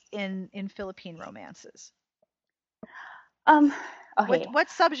for in Philippine romances? um What okay. what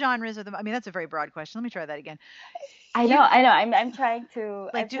subgenres are the? I mean, that's a very broad question. Let me try that again. I know, You I know. I'm trying to.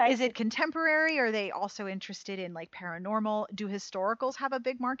 like, do is it contemporary? Are they also interested in like paranormal? Do historicals have a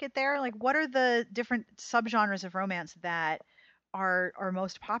big market there? Like, what are the different subgenres of romance that are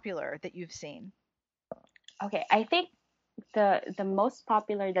most popular that you've seen? Okay. I think the most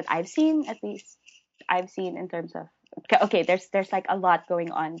popular that I've seen, at least I've seen in terms of, okay, there's like a lot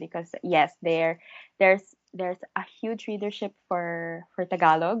going on, because yes, there's a huge readership for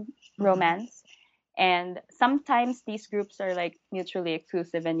Tagalog romance. And sometimes these groups are like mutually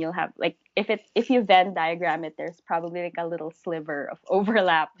exclusive, and you'll have like, if you Venn diagram it, there's probably like a little sliver of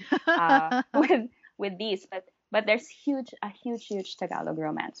overlap with these, but there's huge Tagalog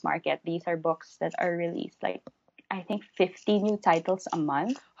romance market. These are books that are released like, I think 50 new titles a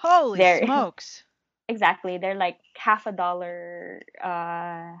month. Holy They're smokes. exactly, they're like half a dollar.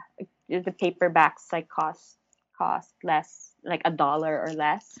 The paperbacks like cost less, like $1 or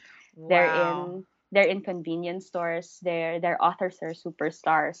less. They're Wow. in they're in convenience stores. Their authors are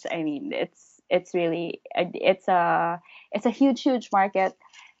superstars. I mean, it's really, it's a huge market.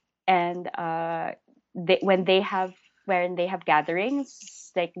 And when they have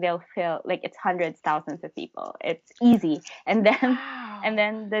gatherings, like they'll fill, like it's hundreds, thousands of people. It's easy. And then and Wow.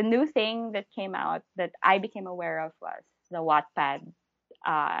 then the new thing that came out that I became aware of was the Wattpad.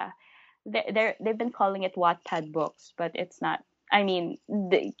 uh they've been calling it Wattpad books, but it's not. I mean,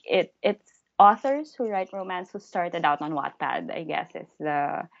 it's authors who write romance who started out on Wattpad, I guess, is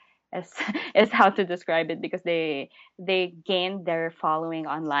is how to describe it, because they gained their following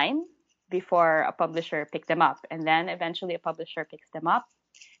online before a publisher picked them up, and then eventually a publisher picks them up.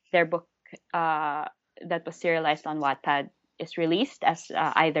 Their book, uh, that was serialized on Wattpad, is released as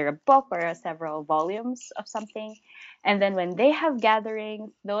either a book or several volumes of something. And then when they have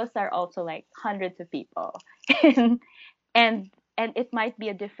gatherings, those are also like hundreds of people. and and it might be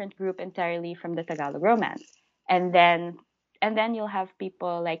a different group entirely from the Tagalog romance. And then you'll have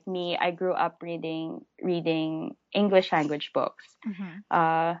people like me. I grew up reading English language books. Hmm.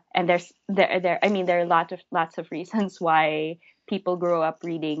 And I mean, there are lots of reasons why people grow up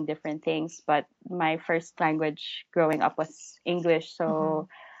reading different things, but my first language growing up was English. Hmm.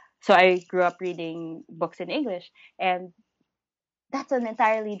 So I grew up reading books in English, and that's an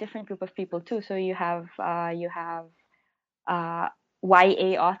entirely different group of people too. So you have uh,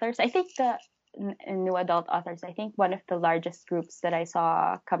 YA authors. I think the new adult authors. I think one of the largest groups that I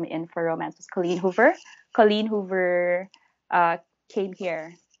saw come in for romance was Colleen Hoover. Colleen Hoover uh, came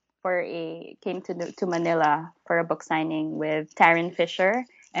to Manila for a book signing with Taryn Fisher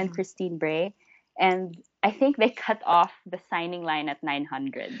and Hmm. Christine Bray, and I think they cut off the signing line at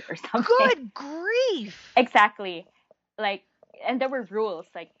 900 or something. Good grief. Exactly. Like, and there were rules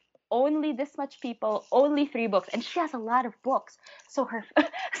like only this much people, only 3 books, and she has a lot of books. So her, Her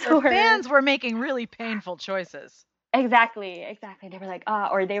so her, fans were making really painful choices. exactly. They were like,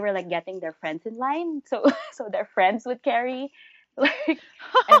 or they were like getting their friends in line, so so their friends would carry, like,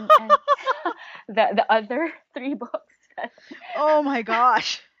 and the other 3 books. Oh my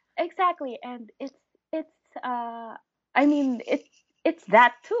gosh. Exactly, and it's I mean it's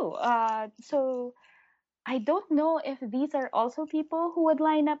that too. So I don't know if these are also people who would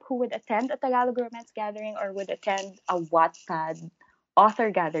line up, who would attend a Tagalog romance gathering or would attend a Wattpad author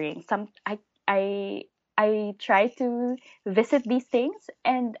gathering. I I try to visit these things,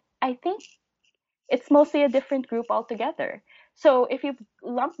 and I think it's mostly a different group altogether. So if you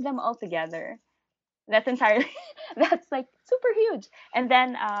lump them all together, that's entirely that's like super huge. And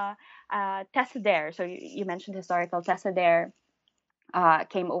then Tessa Dare. So you mentioned historical. Tessa Dare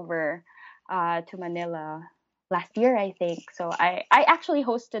came over to Manila last year, I think. So I actually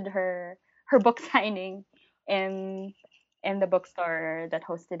hosted her book signing in the bookstore that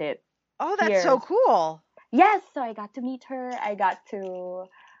hosted it Oh, that's so here. cool. Yes, so I got to meet her. I got to,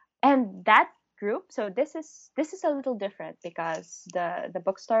 and that group. So this is a little different because the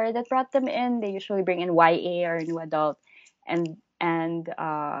bookstore that brought them in, they usually bring in YA or new adult, and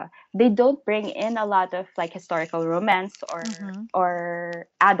they don't bring in a lot of like historical romance Hmm. or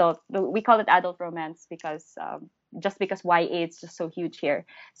adult. We call it adult romance because just because YA is just so huge here.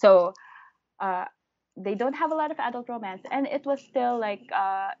 So uh, they don't have a lot of adult romance, and it was still like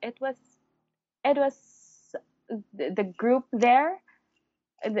it was the group there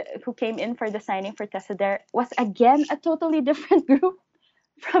who came in for the signing for Tessa Dare was again a totally different group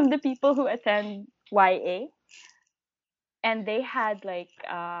from the people who attend YA, and they had like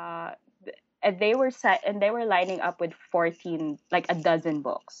and they were lining up with 14, like a dozen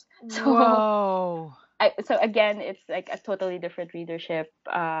books. So Whoa. so again, it's like a totally different readership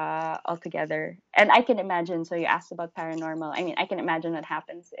altogether. And I can imagine. So you asked about paranormal. I mean, I can imagine what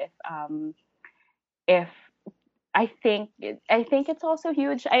happens if I think it's also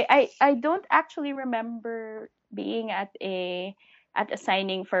huge. I don't actually remember being at a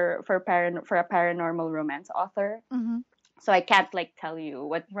signing for a paranormal romance author. Hmm. So I can't like tell you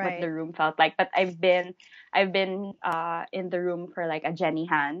what Right. the room felt like, but I've been in the room for like a Jenny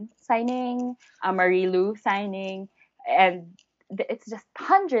Han signing, a Marie Lu signing, and it's just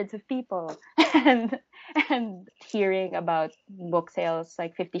hundreds of people and and hearing about book sales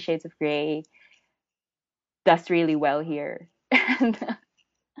like 50 Shades of Grey does really well here. And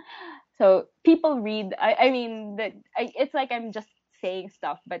so people read. I mean, it's like I'm just saying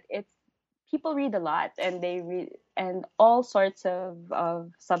stuff, but it's people read a lot, and they read, and all sorts of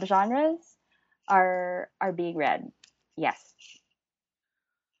subgenres are being read. Yes.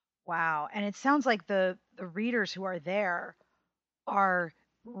 Wow. And it sounds like the readers who are there are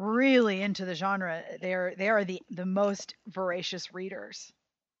really into the genre. They are the most voracious readers.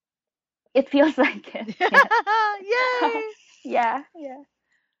 It feels like it. Yes. Yay! Yeah. Yeah.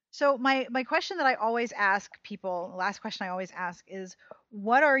 So my question that I always ask people, the last question I always ask is,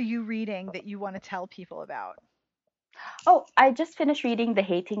 what are you reading that you want to tell people about? Oh, I just finished reading The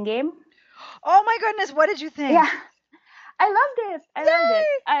Hating Game. Oh my goodness, what did you Yeah, think? I loved it. I loved it.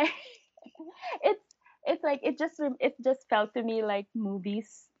 Yay! It's it's like it just felt to me like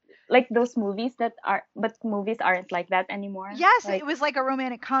movies, like those movies that are, but movies aren't like that anymore. Yes, it Like, was like a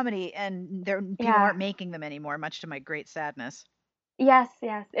romantic comedy, and there people yeah, aren't making them anymore, much to my great sadness. yes,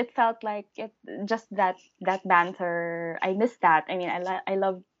 yes. It felt like it just that banter. I miss that. I mean, I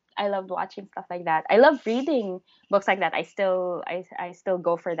loved watching stuff like that. I love reading books like that. I still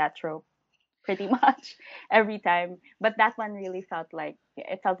go for that trope pretty much every time. But that one really felt like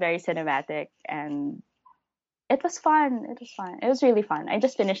it felt very cinematic, and it was fun. It was fun. It was really fun. I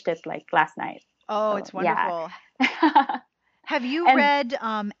just finished it like last night. Oh, So it's yeah. wonderful. Have you And read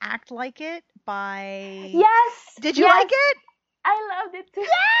Act Like It by yes, Did you like yes, it? I loved it too.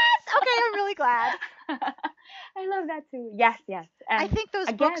 Yes. Okay, I'm really glad. I love that too. Yes, yes. I And think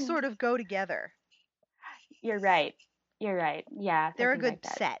those books again, sort of go together. you're right. You're right. Yeah, They're a something like good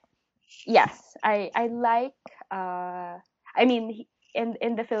that. set. Yes, I like. I mean,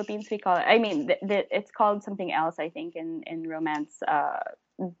 in the Philippines we call it. I mean, it's called something else. I think in romance.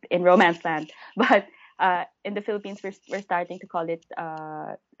 In romance land, but in the Philippines we're starting to call it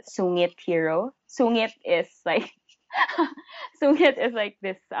sungit hero. Sungit is like sungit is like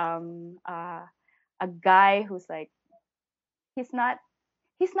this a guy who's like he's not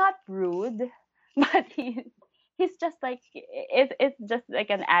he's not rude, but he's just like it's just like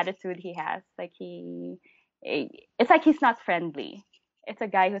an attitude he has. Like it's like he's not friendly. It's a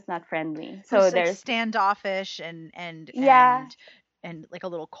guy who's not friendly. So Who's like there's standoffish and and yeah, and and like a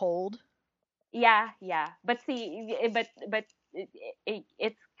little cold. yeah, yeah. But see, but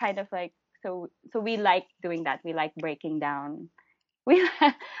it's kind of like so we like doing that. We like breaking down. We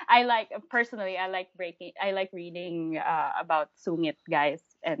I like personally I like reading about sungit guys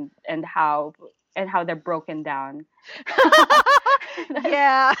and how they're broken down.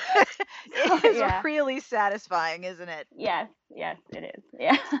 Yeah. So It is yeah. really satisfying, isn't it? Yes, yes, it is.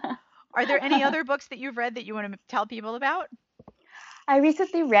 Yeah. Are there any other books that you've read that you want to tell people about? I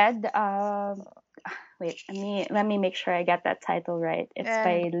recently read wait, let me make sure I get that title right. It's Eh,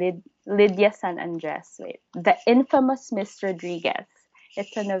 by Lydia San Andres. Wait, The Infamous Miss Rodriguez.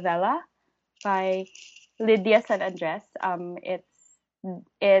 It's a novella by Lydia San Andres.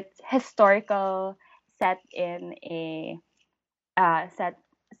 It's historical, set in a set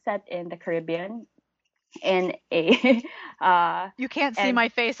set in the Caribbean in a you can't see and my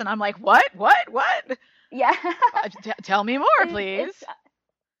face, and I'm like, what? What? What? yeah. Tell me more, It's please.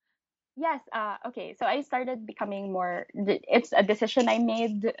 yes. Okay. So I started becoming more. It's a decision I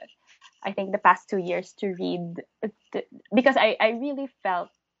made. I think the past 2 years to read because I really felt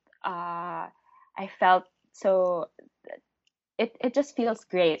I felt so it just feels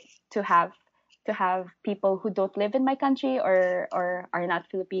great to have people who don't live in my country or are not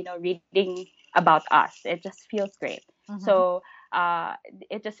Filipino reading about us. It just feels great. Hmm. So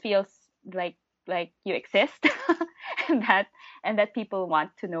it just feels like you exist and that people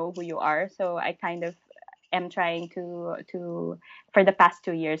want to know who you are. So I kind of am trying to for the past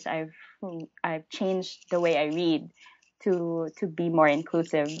 2 years I've changed the way I read to be more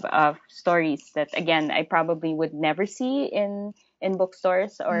inclusive of stories that again I probably would never see in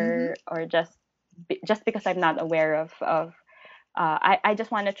bookstores Hmm. or just because I'm not aware of I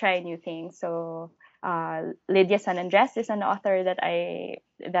just want to try new things. So Lydia San Andres is an author that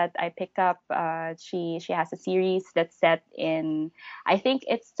I picked up. She has a series that's set in I think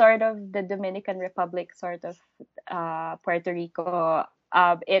it's sort of the Dominican Republic, sort of Puerto Rico.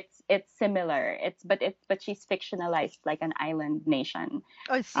 It's similar. But she's fictionalized like an island nation.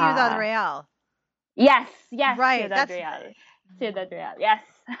 Oh, it's Ciudad Uh, Real. yes, yes, Right. Ciudad That's Real, Ciudad Real. Yes.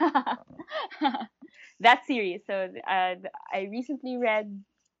 that series. So I recently read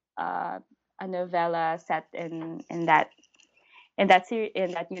a novella set in that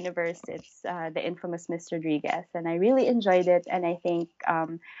universe. It's the infamous Miss Rodriguez, and I really enjoyed it. And I think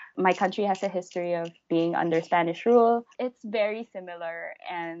my country has a history of being under Spanish rule. It's very similar,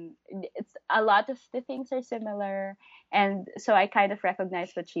 and it's a lot of the things are similar. And so I kind of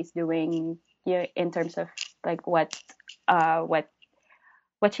recognize what she's doing, in terms of like what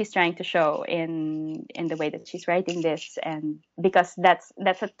she's trying to show in the way that she's writing this. And because that's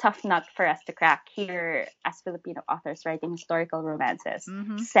a tough nut for us to crack here as Filipino authors writing historical romances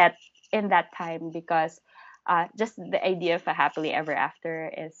set in that time, because just the idea of a happily ever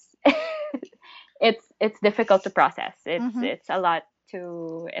after is it's difficult to process. It's a lot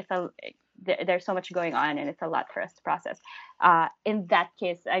to it's a there's so much going on, and it's a lot for us to process. In that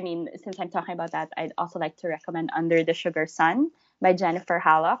case, I mean, since I'm talking about that, I'd also like to recommend Under the Sugar Sun by Jennifer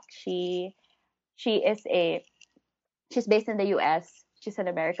Hallock. She is she's based in the U.S. She's an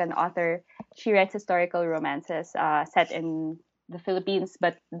American author. She writes historical romances set in the Philippines,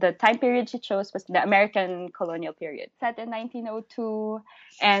 but the time period she chose was the American colonial period, set in 1902.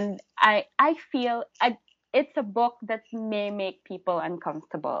 And I feel it's a book that may make people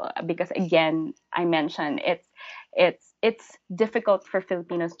uncomfortable because, again, I mentioned it's difficult for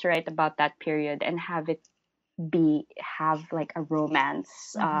Filipinos to write about that period and have like a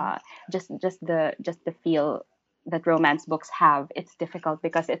romance. Just the feel that romance books have. It's difficult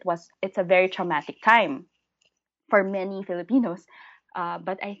because it's a very traumatic time for many Filipinos.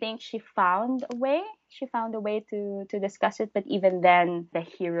 But I think she found a way. She found a way to discuss it. But even then, the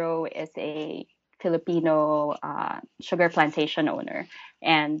hero is a Filipino sugar plantation owner,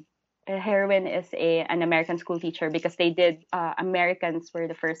 and the heroine is an American school teacher, because Americans were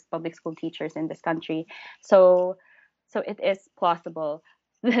the first public school teachers in this country. So it is plausible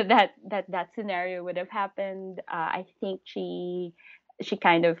that scenario would have happened. I think she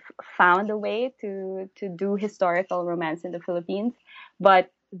kind of found a way to do historical romance in the Philippines, but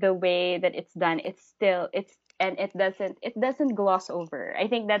the way that it's done, it doesn't gloss over. I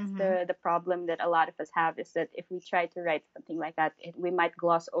think that's the problem that a lot of us have, is that if we try to write something like that, we might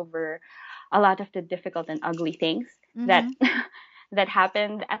gloss over a lot of the difficult and ugly things that that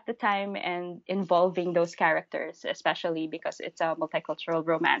happened at the time, and involving those characters, especially because it's a multicultural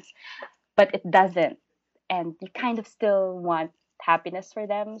romance. But it doesn't, and you kind of still want happiness for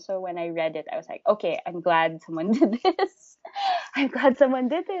them. So when I read it, I was like, okay, I'm glad someone did this. I'm glad someone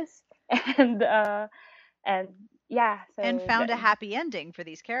did this. And and yeah, And so found a happy ending for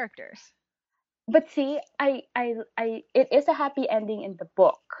these characters. but see, it is a happy ending in the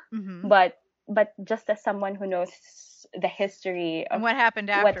book, but just as someone who knows the history And of what happened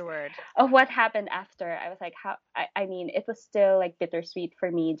afterward? what happened after, I was like, how? I mean, it was still like bittersweet for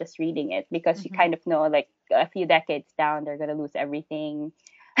me just reading it, because you kind of know, like, a few decades down, they're gonna lose everything.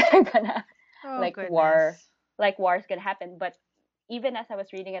 They're gonna like war, Goodness. like war's gonna happen. But even as I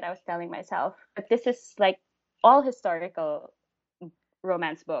was reading it, I was telling myself, but this is like all historical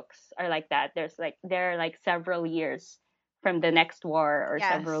romance books are like that. There are like several years from the next war, or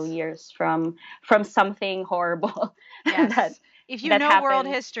several Yes. years from something horrible Yes. that If you that know world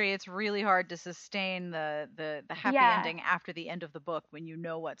happened. history, it's really hard to sustain the happy Yeah. ending after the end of the book when you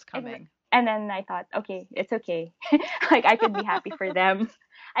know what's coming. And then I thought, okay, it's okay. Like, I can be happy for them.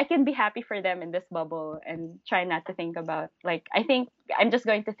 I can be happy for them in this bubble, and try not to think about, like, I think I'm just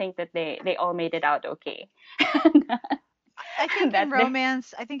going to think that they all made it out okay. I think in that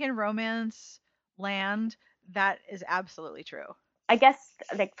they romance, land, that is absolutely true. I guess,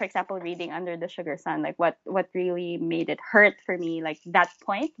 like, for example, reading Under the Sugar Sun, like, what really made it hurt for me, like, that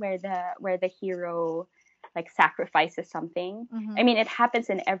point where the hero, like, sacrifices something. I mean, it happens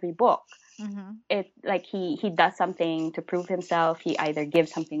in every book. It, like, he does something to prove himself. He either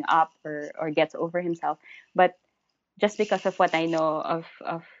gives something up, or gets over himself. But just because of what I know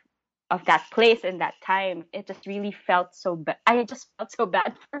of that place and that time, it just really felt so bad. I just felt so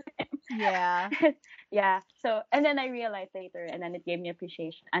bad for Yeah. him. Yeah. So, and then I realized later, and then it gave me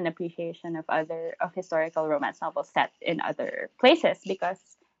an appreciation of historical romance novels set in other places,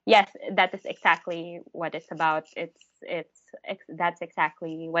 because yes, that is exactly what it's about. That's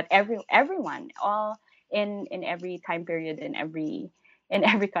exactly what everyone, all in every time period, in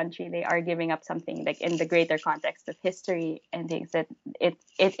every country, they are giving up something, like, in the greater context of history and things, that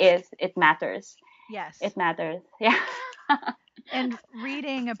it matters. Yes. It matters. Yeah. And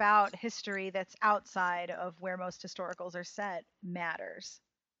reading about history that's outside of where most historicals are set matters.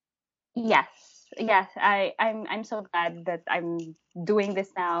 Yes. Yes. I'm so glad that I'm doing this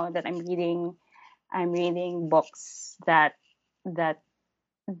now, that I'm reading books that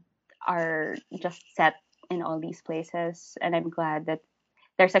are just set in all these places, and I'm glad that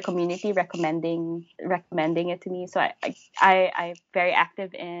there's a community recommending it to me. So I'm very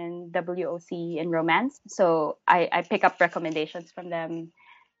active in WOC and romance. So I pick up recommendations from them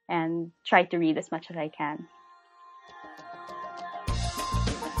and try to read as much as I can.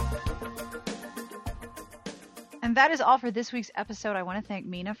 And that is all for this week's episode. I want to thank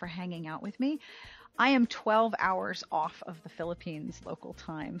Mina for hanging out with me. I am 12 hours off of the Philippines local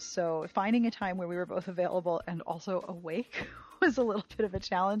time, so finding a time where we were both available and also awake was a little bit of a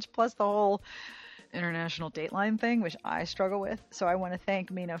challenge, plus the whole international dateline thing, which I struggle with. So I want to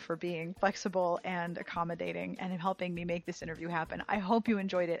thank Mina for being flexible and accommodating and helping me make this interview happen. I hope you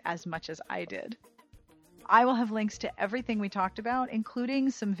enjoyed it as much as I did. I will have links to everything we talked about, including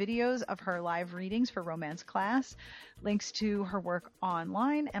some videos of her live readings for romance class, links to her work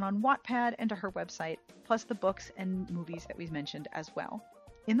online and on Wattpad, and to her website, plus the books and movies that we've mentioned as well,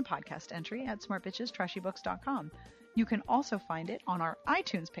 in the podcast entry at smartbitchestrashybooks.com. You can also find it on our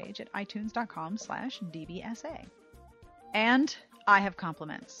iTunes page at itunes.com/dbsa. And I have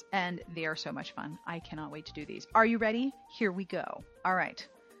compliments, and they are so much fun. I cannot wait to do these. Are you ready? Here we go. All right.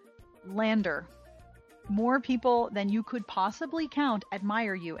 Lander. More people than you could possibly count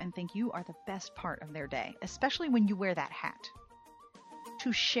admire you and think you are the best part of their day, especially when you wear that hat.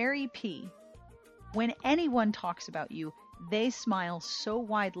 To Sherry P. When anyone talks about you, they smile so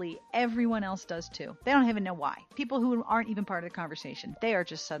widely, everyone else does too. They don't even know why. People who aren't even part of the conversation, they are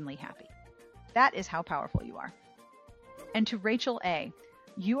just suddenly happy. That is how powerful you are. And to Rachel A.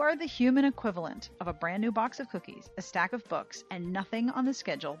 You are the human equivalent of a brand new box of cookies, a stack of books, and nothing on the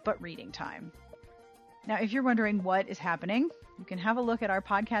schedule but reading time. Now, if you're wondering what is happening, you can have a look at our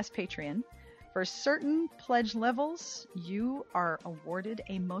podcast Patreon. For certain pledge levels, you are awarded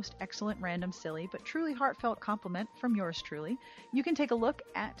a most excellent random silly but truly heartfelt compliment from yours truly. You can take a look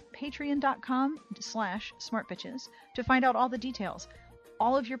at patreon.com/smartbitches to find out all the details.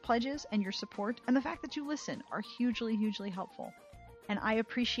 All of your pledges and your support and the fact that you listen are hugely, hugely helpful. And I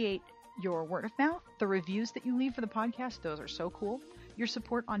appreciate your word of mouth, the reviews that you leave for the podcast. Those are so cool. Your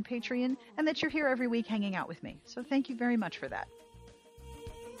support on Patreon, and that you're here every week hanging out with me. So thank you very much for that.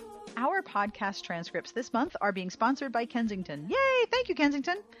 Our podcast transcripts this month are being sponsored by Kensington. Yay! Thank you,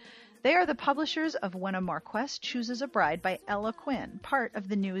 Kensington. They are the publishers of When a Marquess Chooses a Bride by Ella Quinn, part of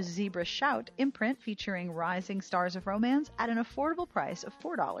the new Zebra Shout imprint featuring rising stars of romance at an affordable price of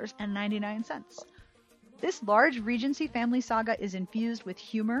 $4.99. This large Regency family saga is infused with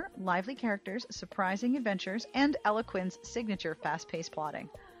humor, lively characters, surprising adventures, and Ella Quinn's signature fast-paced plotting.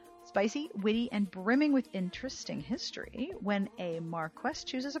 Spicy, witty, and brimming with interesting history, When a Marquess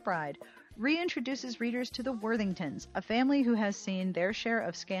Chooses a Bride reintroduces readers to the Worthingtons, a family who has seen their share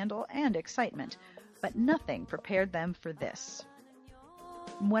of scandal and excitement, but nothing prepared them for this.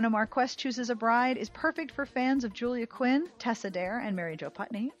 When a Marquess Chooses a Bride is perfect for fans of Julia Quinn, Tessa Dare, and Mary Jo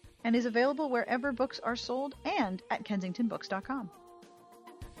Putney, and is available wherever books are sold and at kensingtonbooks.com.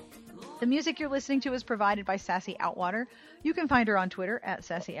 The music you're listening to is provided by Sassy Outwater. You can find her on Twitter at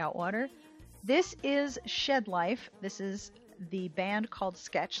Sassy Outwater. This is Shed Life. This is the band called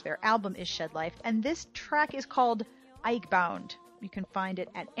Sketch. Their album is Shed Life, and this track is called Eichbound. You can find it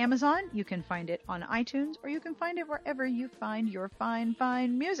at Amazon, you can find it on iTunes, or you can find it wherever you find your fine,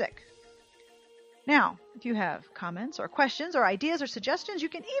 fine music. Now, if you have comments or questions or ideas or suggestions, you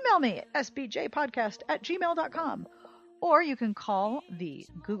can email me at sbjpodcast@gmail.com. Or you can call the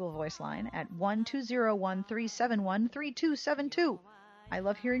Google Voice line at 12013713272. I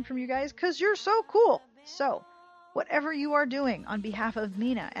love hearing from you guys because you're so cool. So, whatever you are doing on behalf of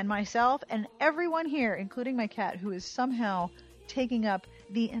Mina and myself and everyone here, including my cat, who is somehow taking up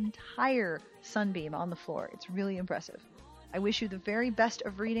the entire sunbeam on the floor. It's really impressive. I wish you the very best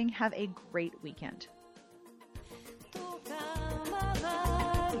of reading. Have a great weekend.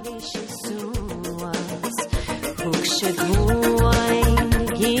 Who should